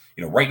decision,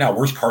 right now,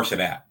 where's Carson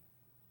at?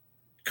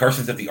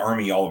 Carson's at the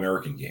Army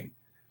All-American game.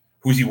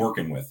 Who's he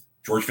working with?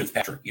 George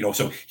Fitzpatrick,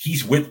 so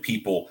he's with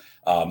people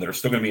that are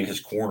still going to be in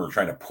his corner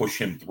trying to push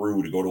him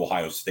through to go to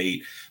Ohio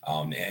State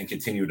and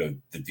continue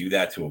to do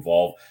that, to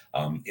evolve.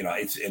 And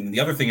the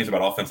other thing is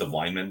about offensive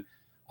linemen,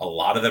 a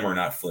lot of them are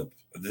not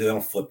they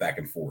don't flip back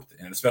and forth.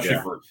 And especially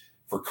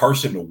for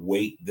Carson to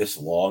wait this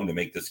long to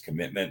make this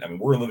commitment. I mean,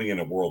 we're living in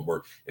a world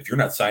where if you're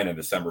not signed on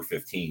December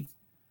 15th,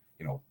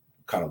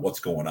 kind of what's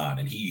going on.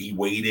 And he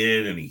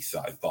waited and he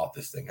thought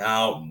this thing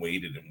out and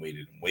waited and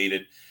waited and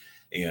waited.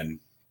 And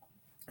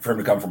for him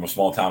to come from a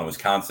small town in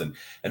Wisconsin.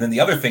 And then the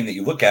other thing that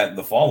you look at,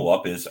 the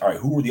follow-up is, all right,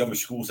 who were the other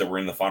schools that were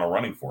in the final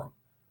running for him?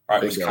 All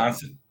right,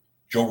 Wisconsin,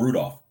 Joe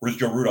Rudolph. Where's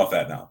Joe Rudolph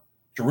at now?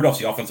 Joe Rudolph's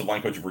the offensive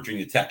line coach of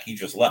Virginia Tech. He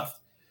just left.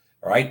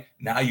 All right,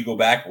 now you go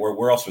back.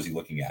 Where else was he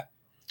looking at?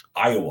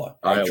 Iowa.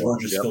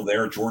 George is still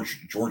there. George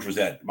was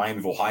at Miami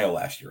of Ohio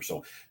last year.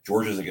 So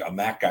George is a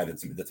MAC guy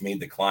that's made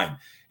the climb.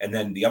 And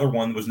then the other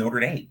one was Notre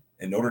Dame.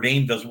 And Notre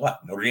Dame does what?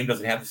 Notre Dame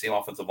doesn't have the same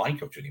offensive line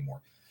coach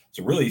anymore.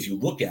 So really, as you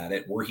look at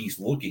it, where he's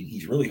looking,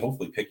 he's really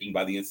hopefully picking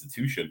by the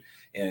institution.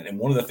 And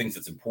one of the things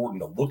that's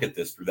important to look at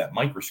this through that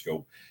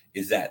microscope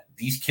is that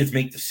these kids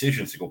make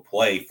decisions to go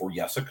play for,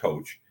 yes, a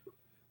coach,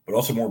 but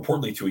also more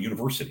importantly to a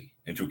university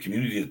and to a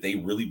community that they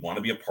really want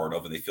to be a part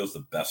of and they feel is the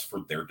best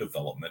for their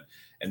development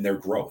and their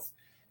growth.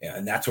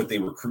 And that's what they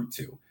recruit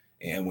to.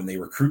 And when they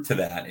recruit to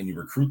that and you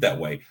recruit that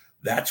way,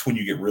 that's when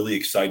you get really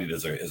excited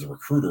as a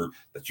recruiter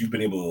that you've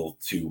been able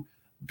to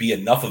be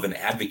enough of an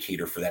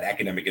advocator for that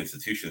academic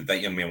institution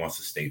that young man wants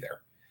to stay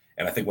there.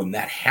 And I think when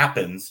that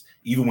happens,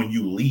 even when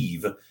you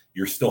leave,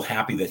 you're still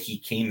happy that he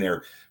came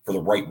there for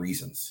the right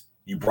reasons.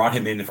 You brought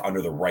him in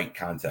under the right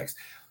context.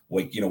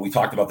 Like, we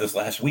talked about this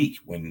last week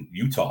when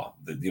Utah,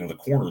 the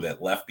corner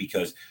that left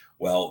because,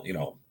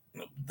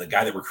 the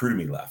guy that recruited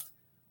me left.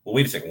 Well,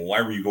 wait a second. Well,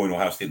 why were you going to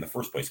Ohio State in the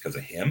first place? Because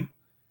of him?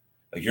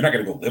 Like, you're not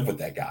going to go live with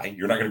that guy.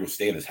 You're not going to go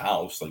stay at his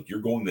house. Like, you're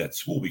going to that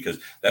school because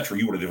that's where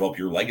you want to develop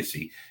your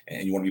legacy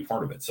and you want to be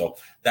part of it. So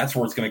that's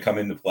where it's going to come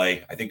into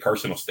play. I think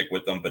Carson will stick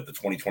with them, but the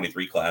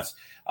 2023 class,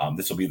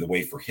 this will be the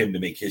way for him to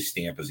make his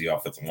stamp as the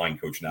offensive line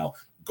coach now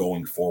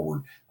going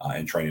forward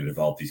and trying to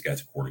develop these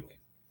guys accordingly.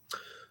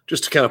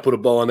 Just to kind of put a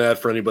bow on that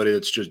for anybody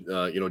that's just,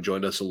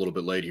 joined us a little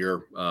bit late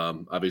here.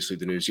 Obviously,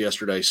 the news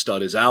yesterday,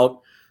 Stud is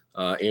out.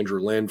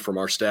 Andrew Lynn from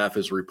our staff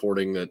is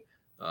reporting that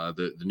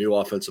the new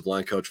offensive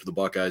line coach for the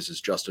Buckeyes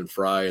is Justin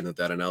Fry, and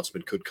that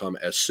announcement could come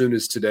as soon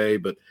as today,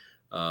 but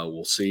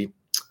we'll see.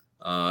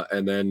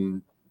 And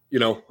then,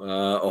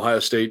 Ohio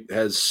State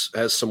has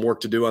some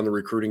work to do on the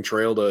recruiting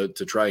trail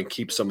to try and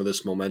keep some of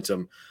this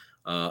momentum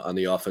on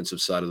the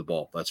offensive side of the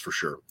ball. That's for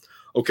sure.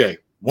 Okay.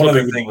 One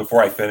other thing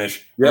before I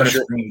finish, yeah,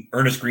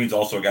 Ernest Green's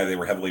also a guy they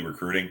were heavily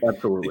recruiting.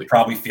 Absolutely. They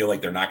probably feel like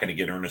they're not going to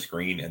get Ernest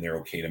Green, and they're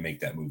okay to make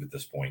that move at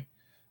this point.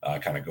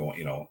 Kind of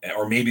going,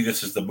 or maybe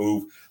this is the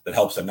move that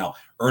helps them. Now,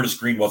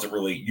 Ernest Green wasn't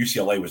really,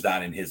 UCLA was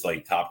not in his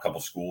top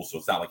couple schools, so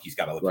it's not like he's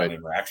got a ton of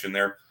interaction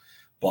there.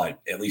 But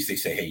at least they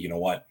say, hey, you know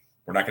what?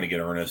 We're not going to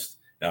get Ernest.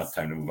 Now it's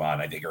time to move on.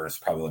 I think Ernest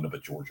probably will end up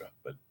at Georgia.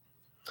 But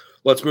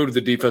let's move to the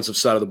defensive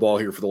side of the ball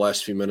here for the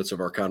last few minutes of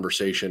our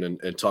conversation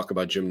and talk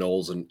about Jim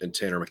Knowles and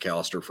Tanner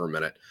McAllister for a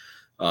minute.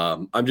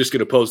 I'm just going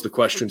to pose the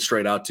question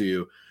straight out to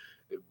you.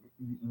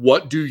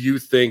 What do you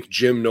think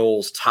Jim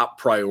Knowles' top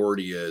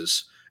priority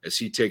is as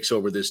he takes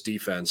over this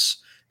defense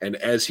and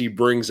as he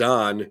brings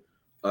on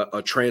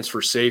a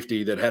transfer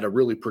safety that had a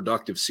really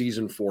productive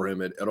season for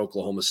him at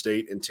Oklahoma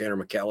State and Tanner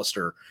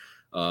McAllister,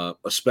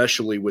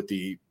 especially with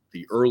the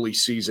early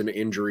season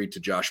injury to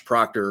Josh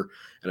Proctor,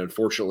 and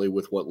unfortunately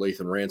with what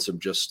Lathan Ransom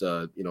just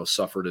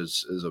suffered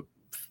as a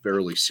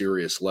fairly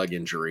serious leg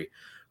injury,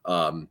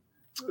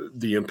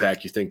 the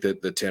impact you think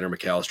that Tanner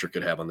McAllister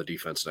could have on the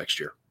defense next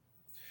year?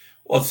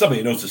 Well, it's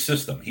somebody who knows the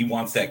system. He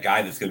wants that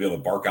guy that's going to be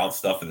able to bark out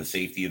stuff in the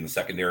safety and the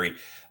secondary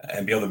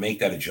and be able to make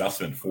that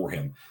adjustment for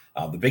him.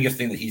 The biggest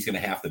thing that he's going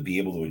to have to be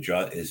able to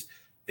adjust is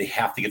they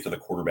have to get to the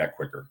quarterback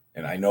quicker.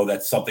 And I know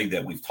that's something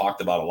that we've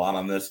talked about a lot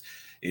on this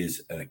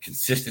is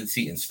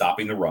consistency in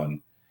stopping the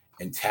run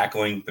and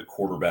tackling the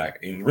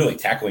quarterback and really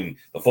tackling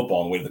the football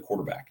on the way to the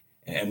quarterback.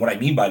 And what I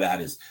mean by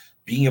that is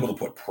being able to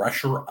put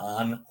pressure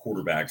on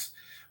quarterbacks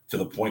to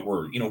the point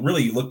where,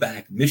 really you look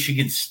back,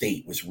 Michigan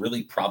State was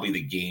really probably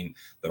the game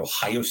that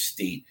Ohio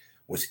State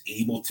was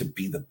able to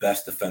be the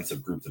best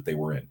defensive group that they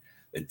were in.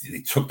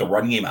 They took the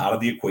running game out of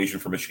the equation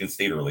for Michigan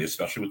State early,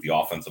 especially with the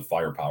offensive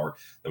firepower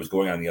that was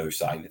going on the other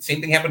side. The same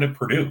thing happened at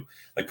Purdue.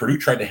 Like Purdue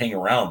tried to hang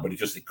around, but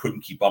they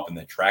couldn't keep up in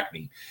that track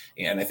meet.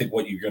 And I think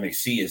what you're going to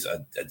see is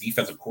a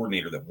defensive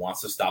coordinator that wants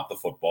to stop the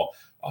football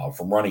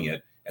from running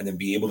it and then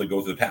be able to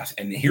go through the pass.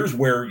 And here's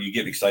where you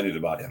get excited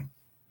about him.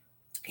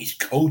 He's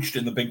coached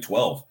in the Big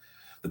 12.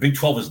 The Big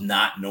 12 is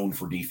not known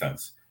for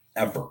defense,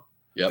 ever.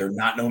 Yep. They're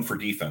not known for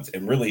defense.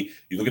 And really,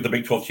 you look at the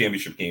Big 12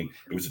 championship game,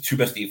 it was the two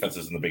best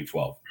defenses in the Big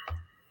 12.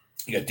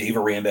 You got Dave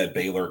Aranda at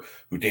Baylor,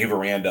 who Dave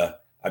Aranda,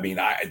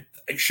 it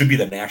should be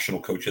the national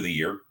coach of the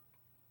year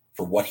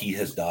for what he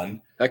has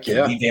done. Heck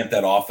yeah. To revamp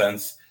that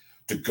offense,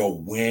 to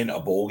go win a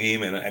bowl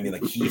game.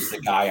 And he's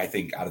the guy, I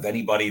think, out of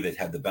anybody that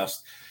had the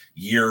best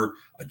year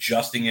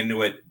adjusting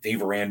into it.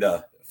 Dave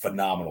Aranda,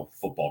 phenomenal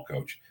football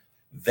coach.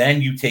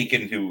 then you take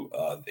into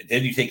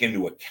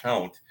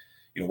account,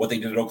 what they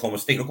did at Oklahoma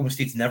State. Oklahoma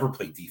State's never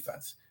played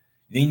defense.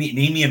 Name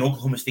me an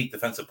Oklahoma State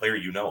defensive player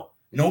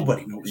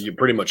Nobody knows. You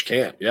pretty much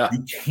can't. Yeah,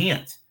 you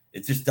can't.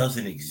 It just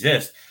doesn't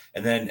exist.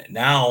 And then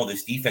now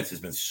this defense has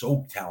been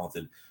so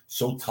talented,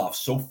 so tough,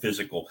 so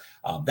physical.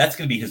 That's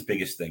going to be his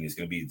biggest thing, is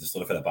going to be to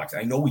solidify that box.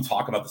 I know we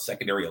talk about the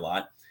secondary a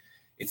lot.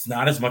 It's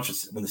not as much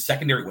as when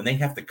they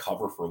have to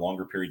cover for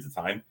longer periods of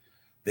time,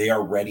 they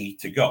are ready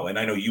to go. And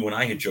I know you and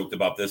I had joked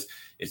about this,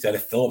 is that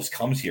if Phillips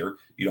comes here,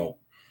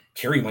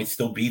 Carey might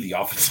still be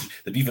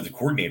the defensive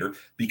coordinator,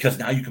 because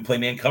now you can play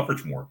man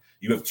coverage more.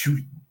 You have two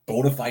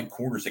bona fide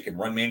corners that can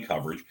run man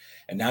coverage,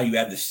 and now you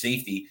add the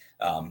safety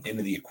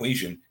into the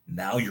equation.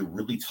 Now you're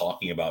really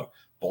talking about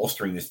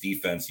bolstering this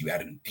defense. You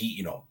add in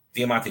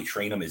Diamante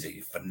Traynham is a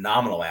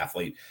phenomenal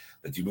athlete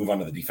that you move on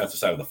to the defensive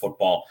side of the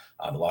football,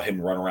 allow him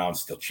to run around.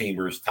 Still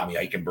Chambers, Tommy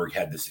Eichenberg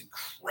had this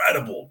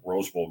incredible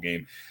Rose Bowl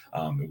game.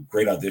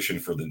 Great audition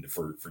for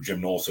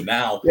Jim Knowles. So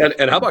now,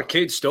 and how about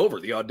Cade Stover?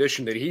 The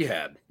audition that he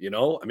had,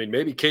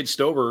 maybe Cade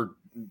Stover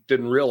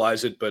didn't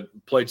realize it, but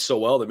played so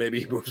well that maybe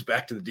he moves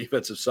back to the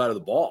defensive side of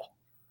the ball.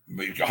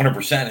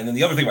 100%. And then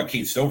the other thing about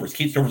Cade Stover is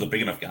Cade Stover's a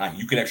big enough guy.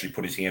 You could actually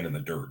put his hand in the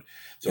dirt.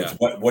 So it's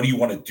what do you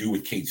want to do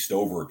with Cade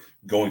Stover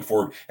going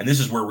forward? And this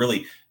is where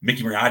really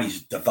Mickey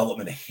Mariotti's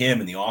development of him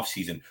in the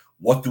offseason,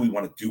 what do we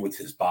want to do with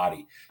his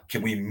body?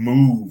 Can we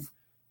move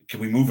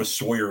a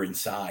Sawyer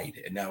inside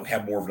and now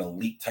have more of an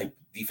elite type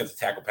defensive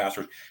tackle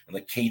passers and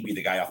let Cade be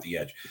the guy off the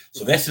edge?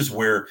 So this is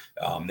where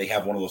they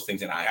have one of those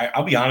things. And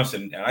I'll be honest,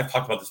 and I've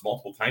talked about this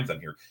multiple times on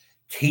here,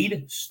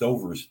 Cade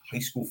Stover's high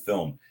school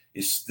film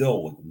is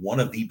still one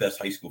of the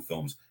best high school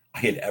films I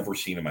had ever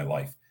seen in my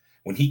life.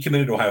 When he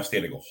committed to Ohio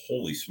State, I go,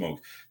 holy smoke,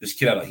 this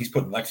kid, he's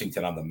putting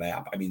Lexington on the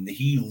map. I mean,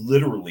 he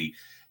literally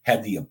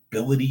had the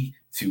ability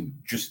to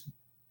just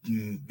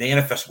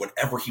manifest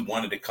whatever he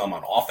wanted to come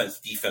on offense,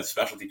 defense,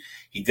 specialty.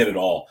 He did it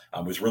all.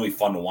 It was really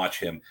fun to watch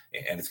him,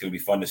 and it's going to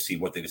be fun to see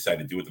what they decide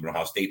to do with him at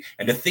Ohio State.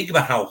 And to think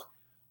about how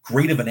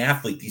great of an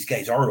athlete these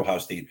guys are at Ohio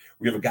State.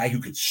 We have a guy who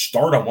could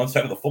start on one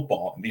side of the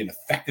football and be an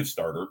effective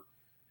starter,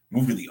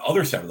 move to the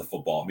other side of the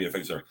football and be an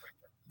effective starter.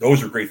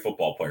 Those are great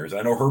football players. And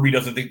I know Herbie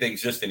doesn't think they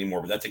exist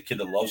anymore, but that's a kid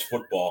that loves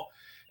football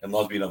and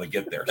loves being able to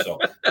get there. So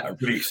I'm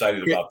pretty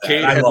excited about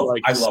that.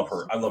 I love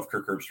her. I love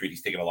Kirk Herbstreit.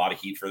 He's taking a lot of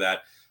heat for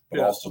that,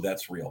 but also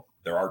that's real.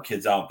 There are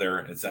kids out there,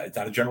 and it's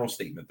not a general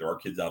statement. There are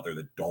kids out there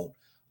that don't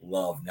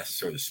love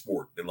necessarily the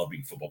sport. They love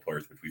being football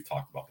players, which we've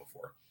talked about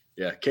before.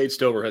 Yeah, Cade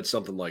Stover had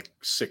something like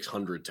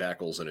 600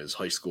 tackles in his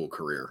high school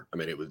career. I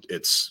mean,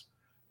 it's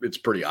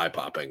pretty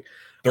eye-popping.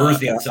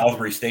 Thursday on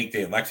Salisbury Steak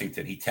Day in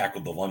Lexington, he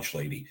tackled the lunch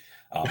lady.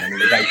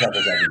 The guy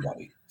tackles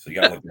everybody, so you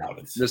got to look out.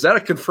 Is that a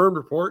confirmed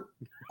report?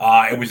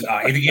 It was.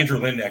 I think Andrew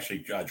Lind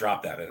actually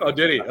dropped that. Oh,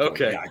 did he?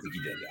 Okay. Yeah, I think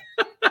he did.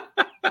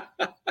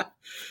 Yeah.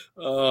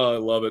 Oh, I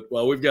love it.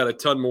 Well, we've got a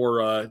ton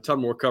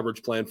more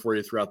coverage planned for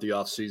you throughout the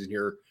offseason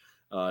here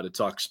to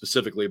talk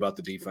specifically about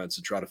the defense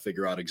and try to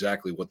figure out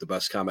exactly what the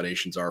best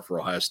combinations are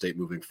for Ohio State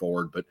moving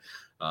forward. But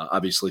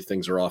obviously,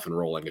 things are off and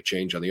rolling. A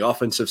change on the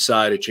offensive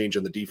side, a change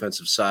on the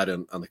defensive side,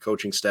 on the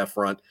coaching staff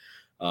front.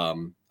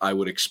 I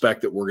would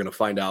expect that we're going to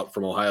find out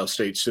from Ohio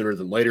State sooner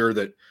than later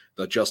that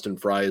Justin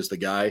Frye is the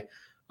guy.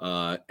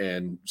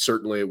 And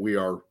certainly we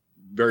are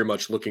very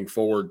much looking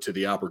forward to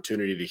the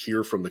opportunity to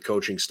hear from the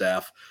coaching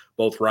staff,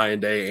 both Ryan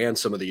Day and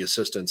some of the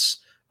assistants.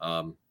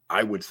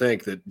 I would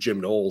think that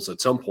Jim Knowles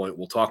at some point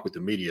will talk with the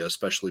media,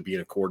 especially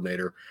being a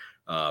coordinator.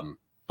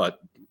 But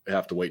I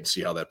have to wait and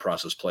see how that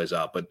process plays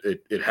out. But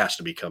it has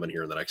to be coming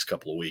here in the next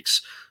couple of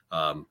weeks.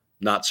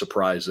 Not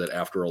surprised that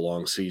after a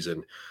long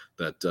season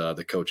that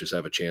the coaches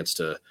have a chance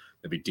to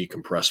maybe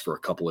decompress for a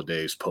couple of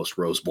days post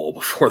Rose Bowl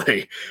before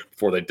they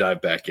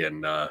dive back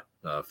in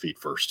feet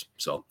first.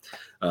 So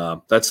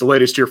that's the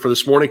latest here for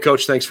this morning.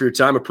 Coach, thanks for your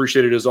time.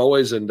 Appreciate it as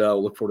always, and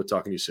look forward to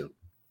talking to you soon.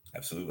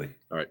 Absolutely.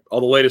 All right.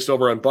 All the latest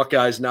over on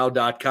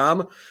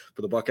BuckeyesNow.com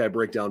for the Buckeye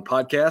Breakdown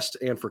podcast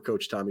and for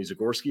Coach Tommy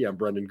Zagorski. I'm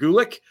Brendan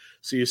Gulick.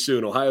 See you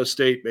soon. Ohio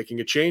State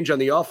making a change on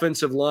the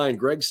offensive line.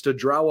 Greg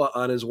Studrawa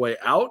on his way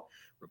out.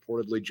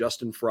 Reportedly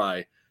Justin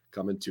Frye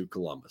coming to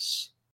Columbus.